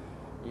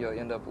you'll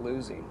end up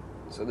losing.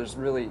 So there's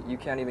really, you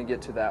can't even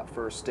get to that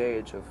first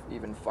stage of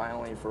even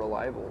filing for a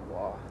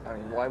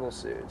libel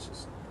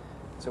suit.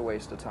 It's a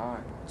waste of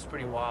time. It's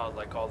pretty wild,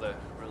 like all the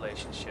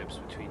relationships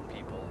between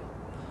people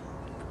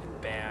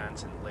and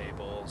bands and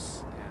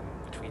labels and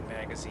between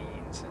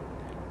magazines and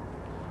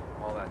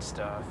all that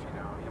stuff, you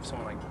know. You have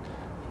someone like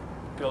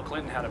Bill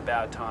Clinton had a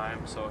bad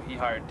time, so he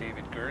hired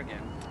David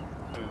Gergen,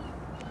 who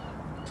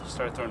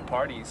started throwing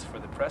parties for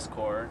the press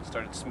corps,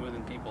 started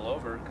smoothing people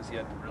over because he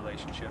had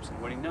relationships.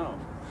 And what do you know?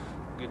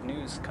 Good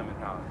news coming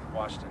out of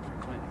Washington for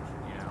Clinton,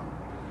 you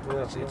know?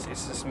 Yeah,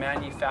 It's this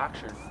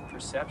manufactured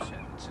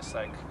perception. It's just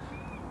like,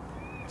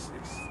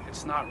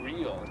 it's not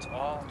real. It's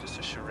all just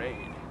a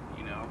charade,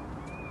 you know?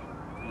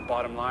 And the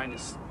bottom line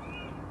is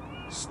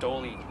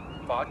Stoli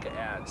vodka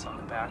ads on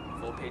the back,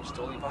 full-page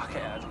Stoli vodka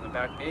ads on the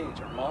back page,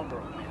 or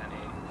Marlboro Man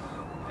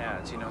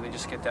ads. You know, they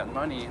just get that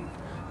money, and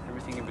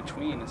everything in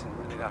between isn't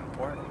really that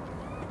important.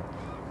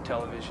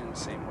 Television,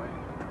 same way.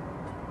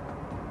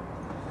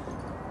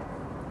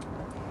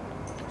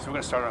 So we're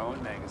going to start our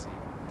own magazine.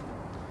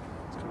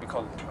 It's going to be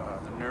called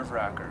The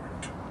Nerve-Wracker.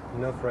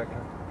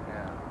 Nerve-Wracker.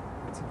 Yeah.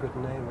 It's a good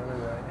name,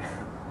 anyway.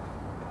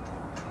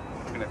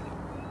 We're going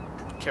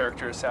to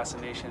character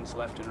assassinations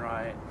left and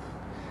right.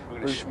 We're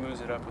going to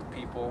schmooze it up with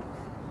people.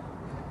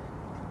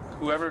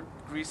 Whoever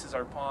greases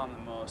our palm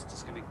the most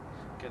is going to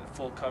get a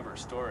full cover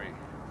story.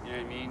 You know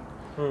what I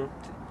mean?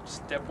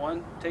 Step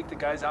one, take the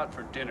guys out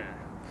for dinner.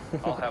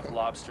 I'll have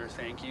lobster,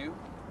 thank you.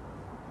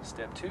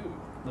 Step two,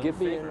 Get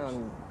me favors.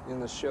 in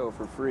the show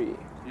for free.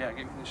 Yeah,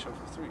 get me in the show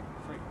for free.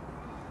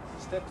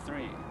 Step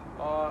three,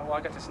 well,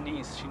 I got this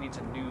niece. She needs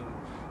a new.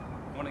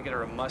 I want to get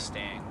her a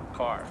Mustang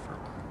car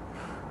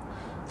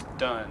for.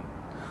 Done.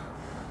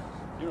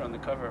 You're on the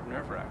cover of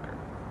Nerve-Wracker.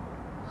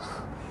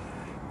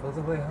 By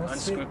the way,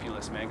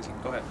 Unscrupulous magazine.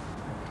 Go ahead.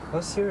 how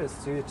serious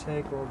do you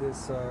take all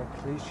these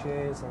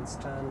cliches and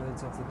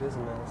standards of the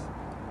business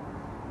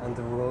and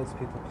the roles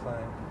people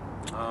play?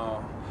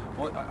 Oh,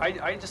 well,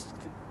 I just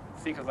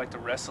think of like the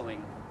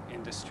wrestling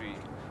industry,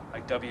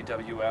 like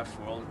WWF,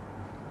 World,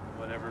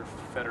 whatever,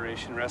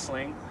 Federation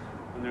Wrestling,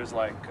 and there's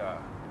like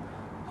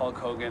Hulk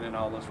Hogan and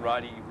all those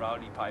Rowdy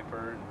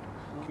Piper. And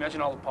can you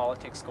imagine all the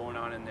politics going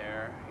on in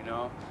there, you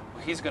know?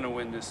 Well, he's going to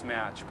win this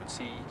match, but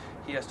see,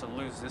 he has to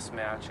lose this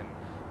match, and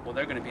well,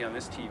 they're going to be on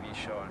this TV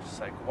show. And it's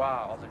just like,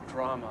 wow, all the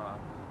drama,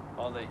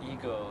 all the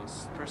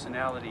egos,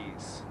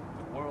 personalities,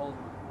 the World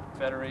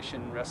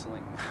Federation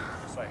Wrestling.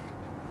 It's like,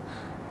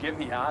 get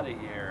me out of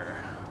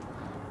here.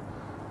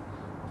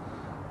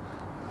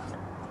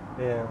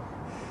 Yeah.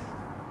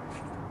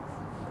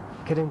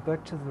 Getting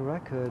back to the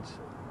record,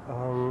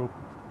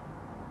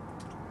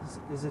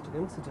 is it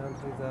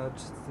incidentally that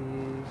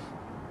the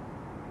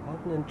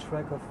opening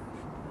track of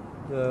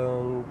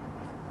the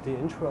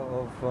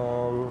intro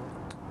of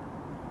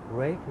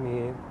Rape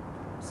Me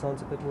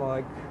sounds a bit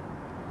like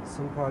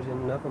some part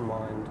in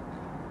Nevermind?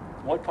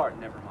 What part,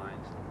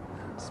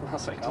 Nevermind?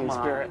 Smells like Come Teen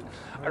Spirit.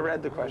 on. I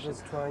read the I'm question.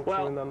 just trying Well-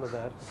 to remember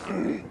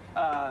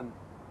that.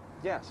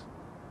 Yes.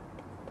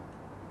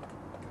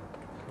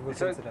 It was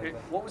So, incidentally.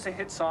 what was the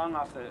hit song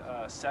off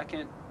the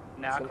second It's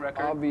Knack an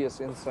record? obvious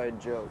inside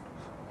joke.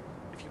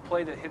 If you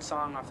play the hit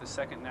song off the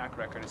second Knack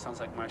record, it sounds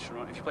like My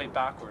Sharona. If you play it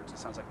backwards, it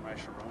sounds like My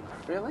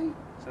Sharona. Really?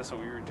 So that's what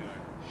we were doing.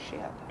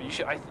 Shit. But you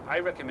should. I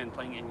recommend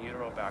playing In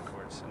Utero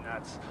backwards, and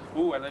that's.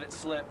 Ooh, I let it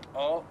slip.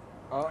 Oh,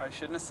 I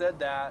shouldn't have said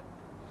that.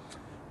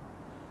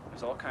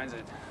 There's all kinds of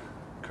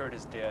Kurt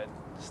is dead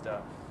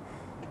stuff.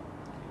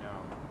 You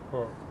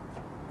know,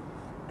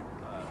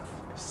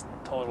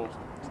 total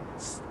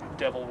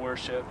devil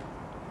worship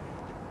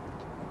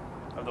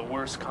of the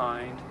worst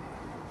kind.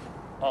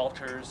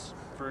 Altars,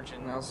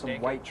 virgin. Now some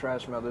naked. white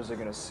trash mothers are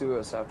going to sue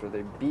us after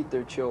they beat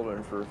their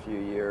children for a few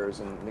years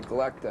and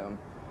neglect them,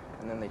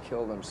 and then they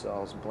kill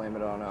themselves and blame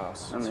it on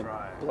us. And That's they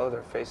right. blow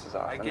their faces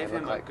off. I and gave they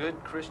him look a like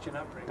good Christian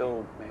upbringing.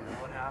 dope, man.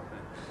 What happened?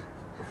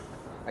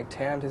 I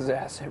tanned his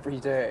ass every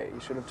day. He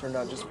should have turned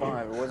out just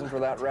fine if it wasn't for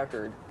that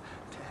record.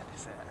 Tan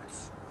his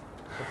ass.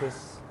 But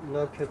there's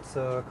no kids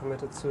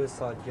committed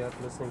suicide yet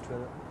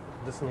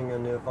listening a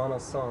Nirvana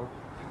song.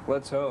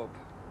 Let's hope.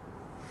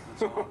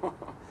 That's all.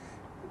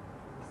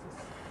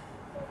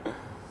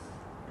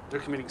 They're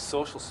committing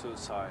social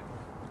suicide.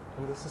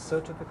 And this is so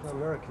typical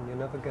American. You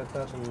never get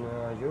that in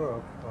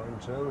Europe or in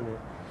Germany.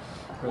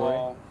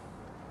 Well,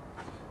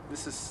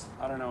 this is,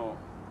 I don't know,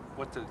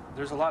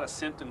 there's a lot of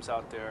symptoms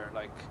out there,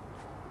 like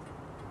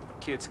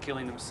kids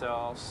killing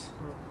themselves,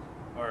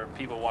 or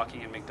people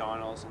walking in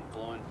McDonald's and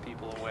blowing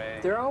people away.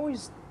 They're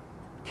always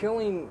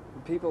killing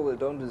people that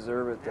don't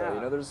deserve it, though.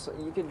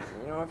 Yeah.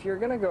 You know, if you're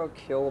gonna go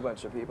kill a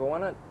bunch of people, why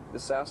not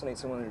assassinate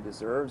someone who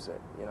deserves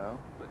it? You know.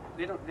 But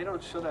they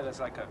don't show that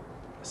as like a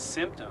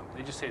symptom.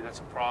 They just say that's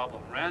a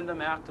problem,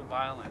 random act of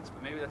violence.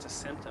 But maybe that's a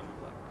symptom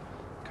of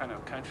the kind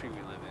of country we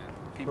live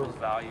in, people's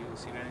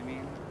values. You know what I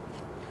mean?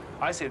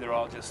 I say they're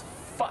all just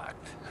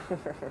fucked.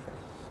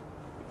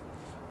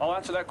 I'll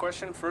answer that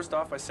question first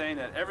off by saying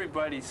that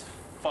everybody's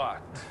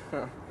fucked,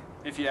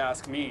 if you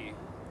ask me.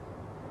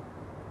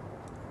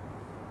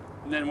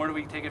 And then where do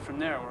we take it from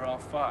there? We're all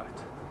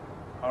fucked.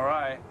 All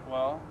right,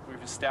 well,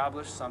 we've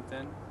established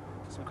something,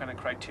 some kind of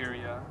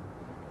criteria,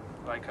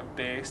 like a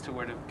base to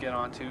where to get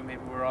onto.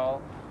 Maybe we're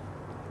all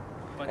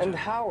a bunch And of...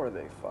 how are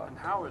they fucked? And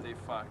how are they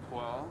fucked?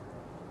 Well,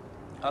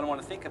 I don't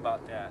want to think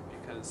about that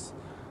because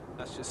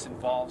that just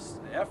involves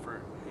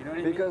effort. You know what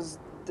I mean? Because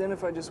then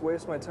if I just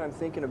waste my time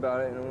thinking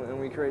about it and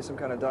we create some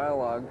kind of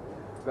dialogue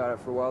about it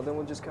for a while, then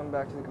we'll just come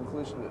back to the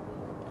conclusion that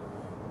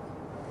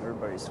we're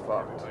everybody's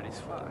fucked. Everybody's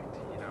fucked,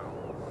 you know.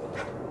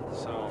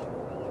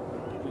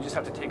 So we just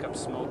have to take up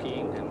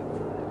smoking and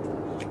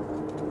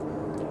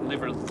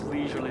live a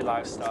leisurely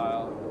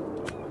lifestyle.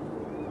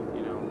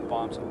 You know,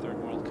 bomb some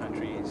third world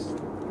countries,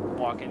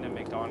 walk into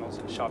McDonald's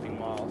and shopping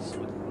malls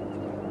with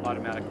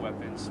automatic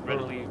weapons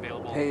readily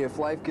available. Hey, if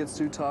life gets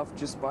too tough,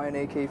 just buy an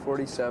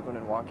AK-47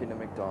 and walk into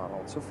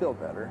McDonald's. You'll feel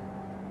better.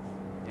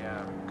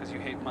 Yeah, because you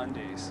hate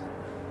Mondays.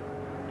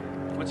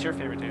 What's your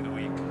favorite day of the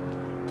week?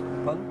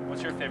 Fun?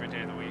 What's your favorite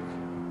day of the week?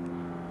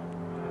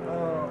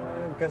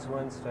 I guess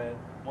Wednesday.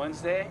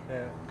 Wednesday?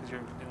 Yeah. Because you're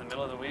in the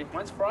middle of the week.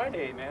 When's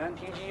Friday, man?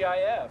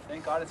 TGIF.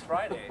 Thank God it's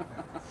Friday.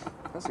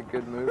 That's a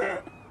good move.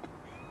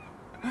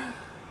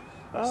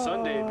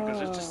 Sunday,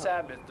 because it's the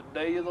Sabbath, the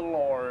day of the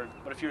Lord.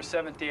 But if you're a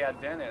Seventh-day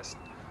Adventist,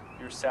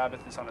 your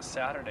Sabbath is on a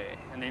Saturday,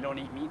 and they don't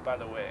eat meat, by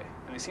the way.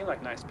 And they seem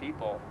like nice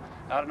people.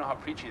 I don't know how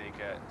preachy they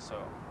get.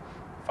 So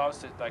if I was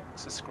to like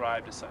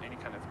subscribe to any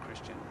kind of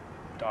Christian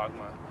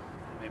dogma,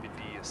 maybe it'd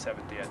be a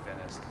Seventh-day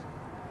Adventist.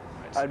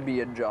 I'd be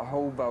a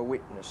Jehovah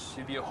Witness.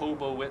 You'd be a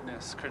hobo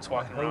witness. Kurt's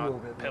walking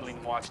around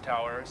peddling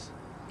watchtowers.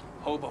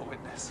 Hobo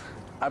witness.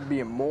 I'd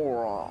be a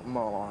Mormon.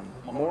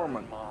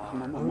 Mormon.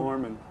 I'm a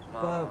Mormon.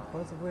 By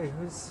the way,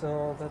 who's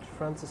that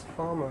Francis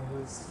Farmer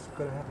who's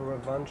going to have a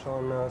revenge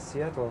on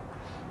Seattle?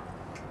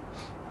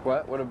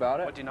 What? What about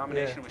it? What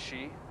denomination was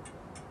she?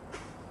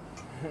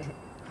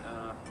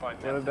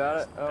 What about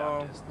it?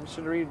 Oh, you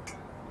should read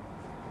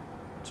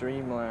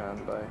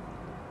Dreamland by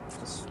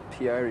this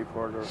PI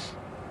reporter.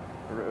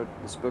 I wrote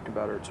this book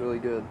about her. It's really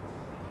good.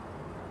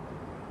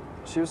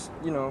 She was,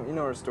 you know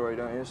her story,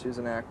 don't you? She was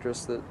an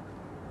actress that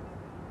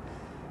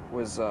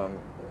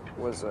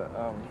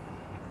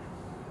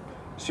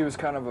she was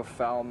kind of a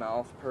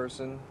foul-mouthed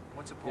person.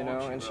 What's a you know,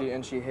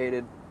 and she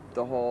hated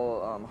the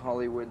whole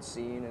Hollywood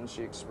scene, and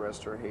she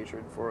expressed her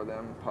hatred for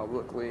them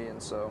publicly,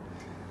 and so,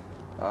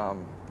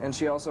 and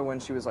she also, when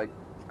she was like,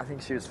 I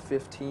think she was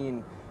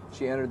 15,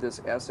 she entered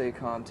this essay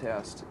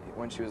contest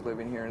when she was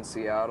living here in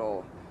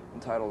Seattle,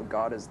 entitled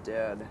 "God is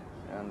Dead,"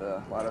 and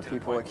a lot of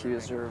people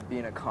accused her of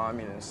being a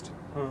communist.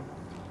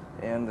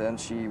 And then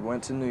she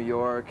went to New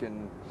York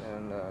and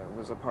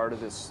was a part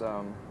of this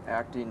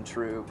acting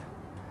troupe,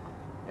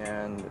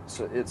 and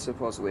so it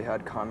supposedly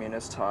had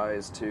communist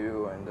ties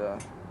too.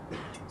 And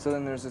so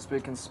then there's this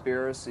big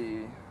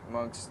conspiracy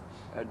amongst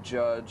a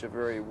judge, a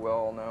very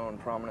well-known,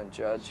 prominent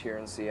judge here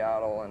in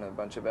Seattle, and a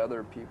bunch of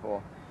other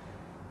people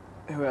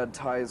who had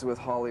ties with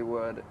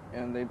Hollywood,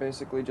 and they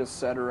basically just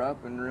set her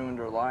up and ruined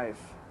her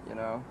life. You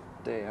know,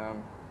 they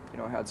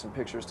had some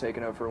pictures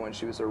taken of her when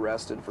she was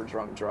arrested for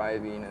drunk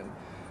driving, and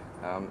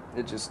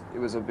it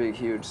was a big,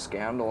 huge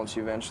scandal, and she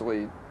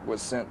eventually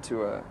was sent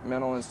to a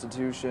mental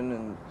institution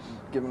and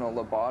given a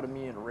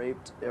lobotomy and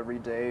raped every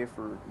day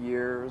for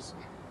years,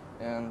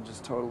 and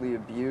just totally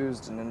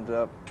abused, and ended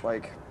up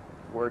like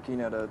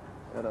working at a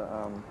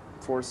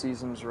Four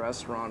Seasons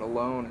restaurant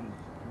alone and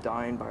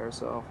dying by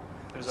herself.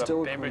 There's a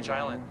Bainbridge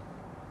Island.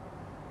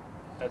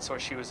 That's where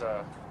she was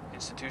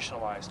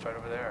institutionalized, right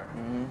over there.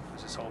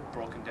 There's this whole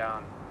broken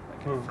down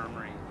like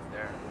infirmary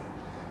there.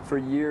 For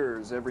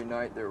years, every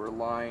night there were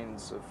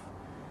lines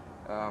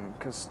of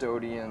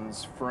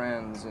custodians,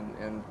 friends,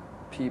 and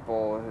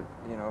people,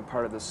 you know,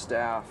 part of the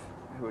staff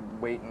who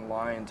would wait in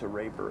line to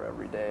rape her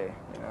every day.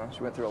 You know,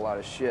 she went through a lot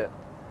of shit,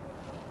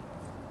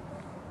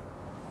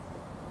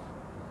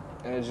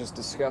 and it just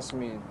disgusts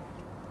me,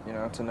 you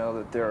know, to know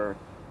that there are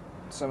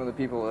some of the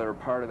people that are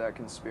part of that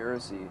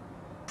conspiracy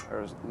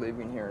are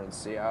living here in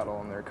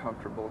Seattle in their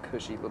comfortable,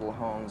 cushy little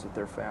homes with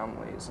their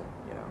families, and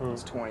you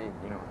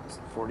know, it's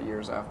 40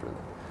 years after the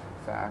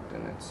fact,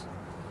 and it's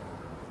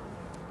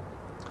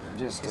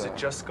just He's a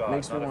just God,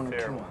 makes me not a want to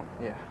fair kill one. him.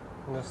 Yeah.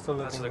 And they're still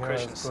That's living what the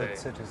here Christians as good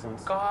say.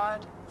 citizens.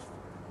 God,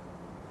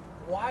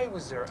 why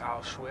was there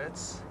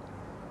Auschwitz?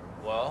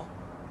 Well,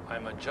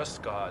 I'm a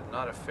just God,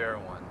 not a fair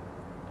one.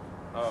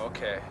 Oh,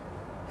 okay.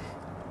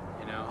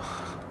 You know.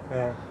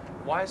 Yeah.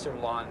 Why is there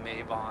Lon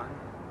Mabon?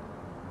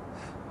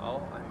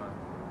 Oh,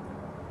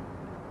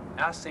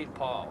 ask St.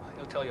 Paul.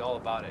 He'll tell you all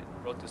about it.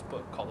 He wrote this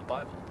book called the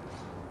Bible.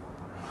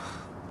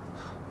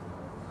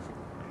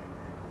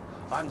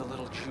 I'm the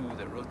little Jew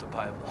that wrote the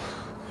Bible.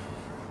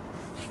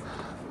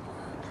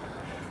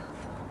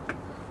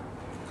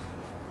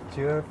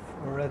 Do you have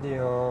already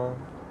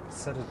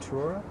set a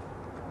tour up?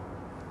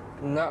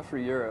 Not for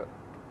Europe,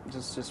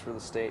 just for the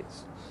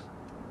States.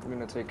 I'm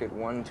gonna take it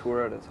one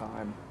tour at a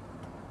time.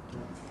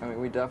 I mean,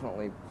 we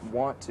definitely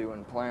want to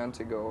and plan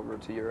to go over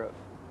to Europe,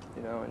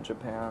 you know, in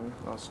Japan,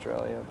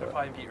 Australia. It'll But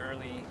probably be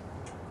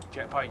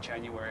probably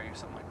January or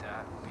something like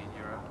that. We'll be in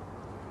Europe.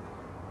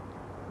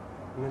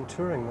 I mean,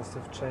 touring must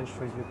have changed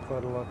for you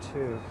quite a lot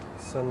too.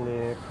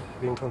 Suddenly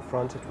being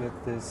confronted with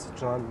this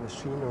giant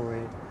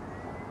machinery,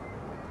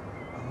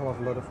 a hell of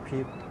a lot of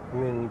people. I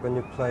mean, when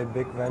you play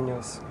big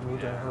venues, you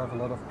need a hell of a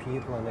lot of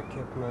people and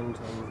equipment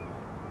and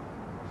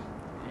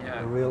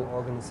a real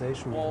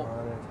organization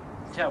behind it.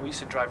 Yeah, we used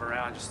to drive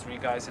around, just 3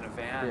 guys in a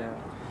van. yeah,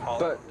 Haul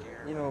but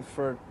gear. you know,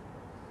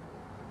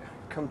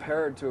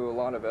 compared to a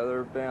lot of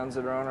other bands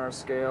that are on our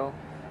scale,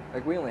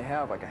 like we only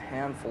have like a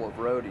handful of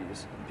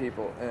roadies,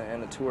 people,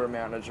 and a tour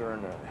manager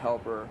and a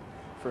helper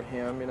for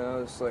him. You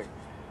know, it's like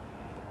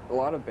a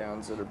lot of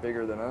bands that are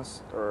bigger than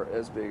us or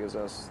as big as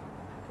us,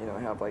 you know,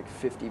 have like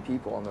 50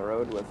 people on the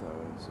road with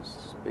them. It's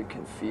just a big,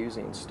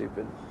 confusing,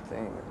 stupid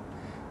thing that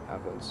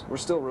happens. We're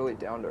still really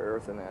down to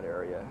earth in that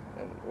area,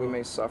 and we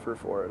may suffer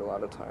for it a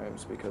lot of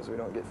times because we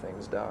don't get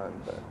things done,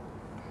 but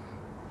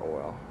oh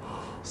well.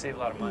 Save a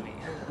lot of money.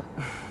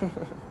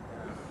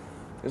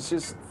 It's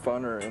just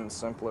funner and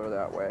simpler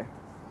that way.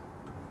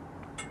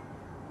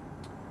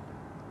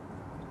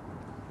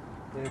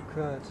 You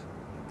could.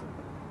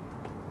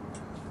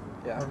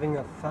 Yeah. Having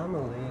a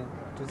family,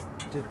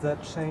 did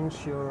that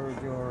change your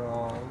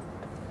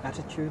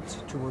attitude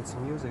towards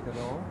music at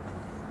all?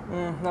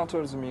 Not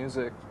towards the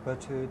music.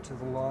 But to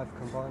the life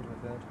combined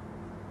with it?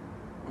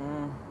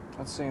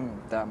 That seemed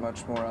that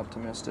much more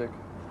optimistic.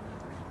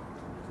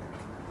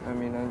 I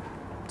mean, I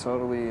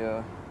totally,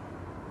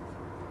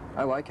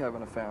 I like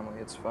having a family.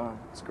 It's fun.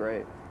 It's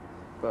great.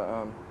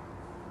 But,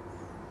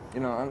 you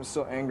know, I'm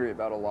still angry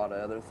about a lot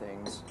of other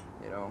things,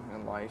 you know,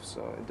 in life,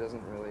 so it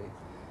doesn't really,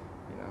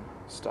 you know,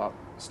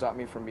 stop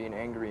me from being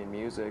angry in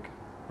music.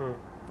 It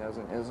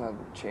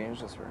hasn't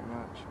changed us very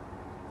much.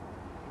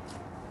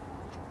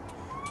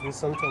 Do you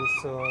sometimes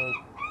do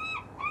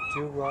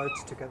you write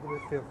together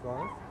with your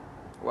wife?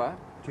 What?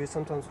 Do you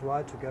sometimes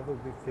write together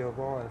with your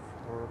wife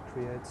or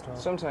create stuff?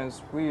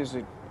 Sometimes we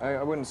usually,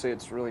 I wouldn't say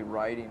it's really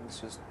writing, it's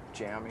just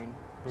jamming,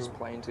 just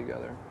playing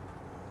together.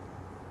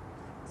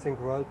 I think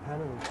Royal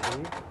Penny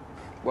Tea.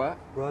 What?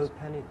 Royal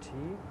Penny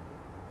Tea?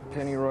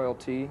 Penny Royal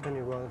Tea?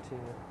 Penny Royal Tea,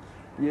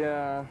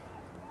 Yeah.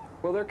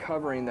 Well, they're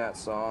covering that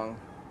song.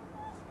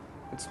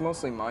 It's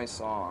mostly my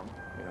song,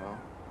 you know.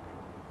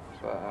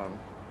 But,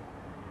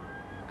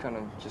 kind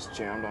of just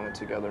jammed on it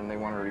together, and they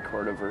want to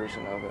record a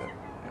version of it.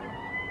 You know.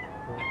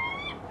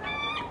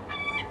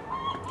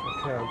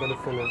 Okay, I better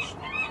finish.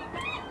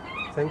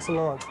 Thanks a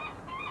lot.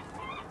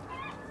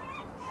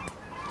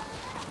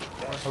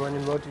 How many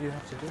more do you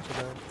have to do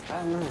today? I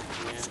don't know.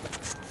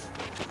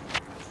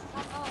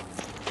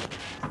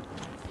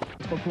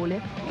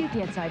 Metropole gilt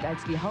derzeit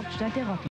als die Hauptstadt der Rock.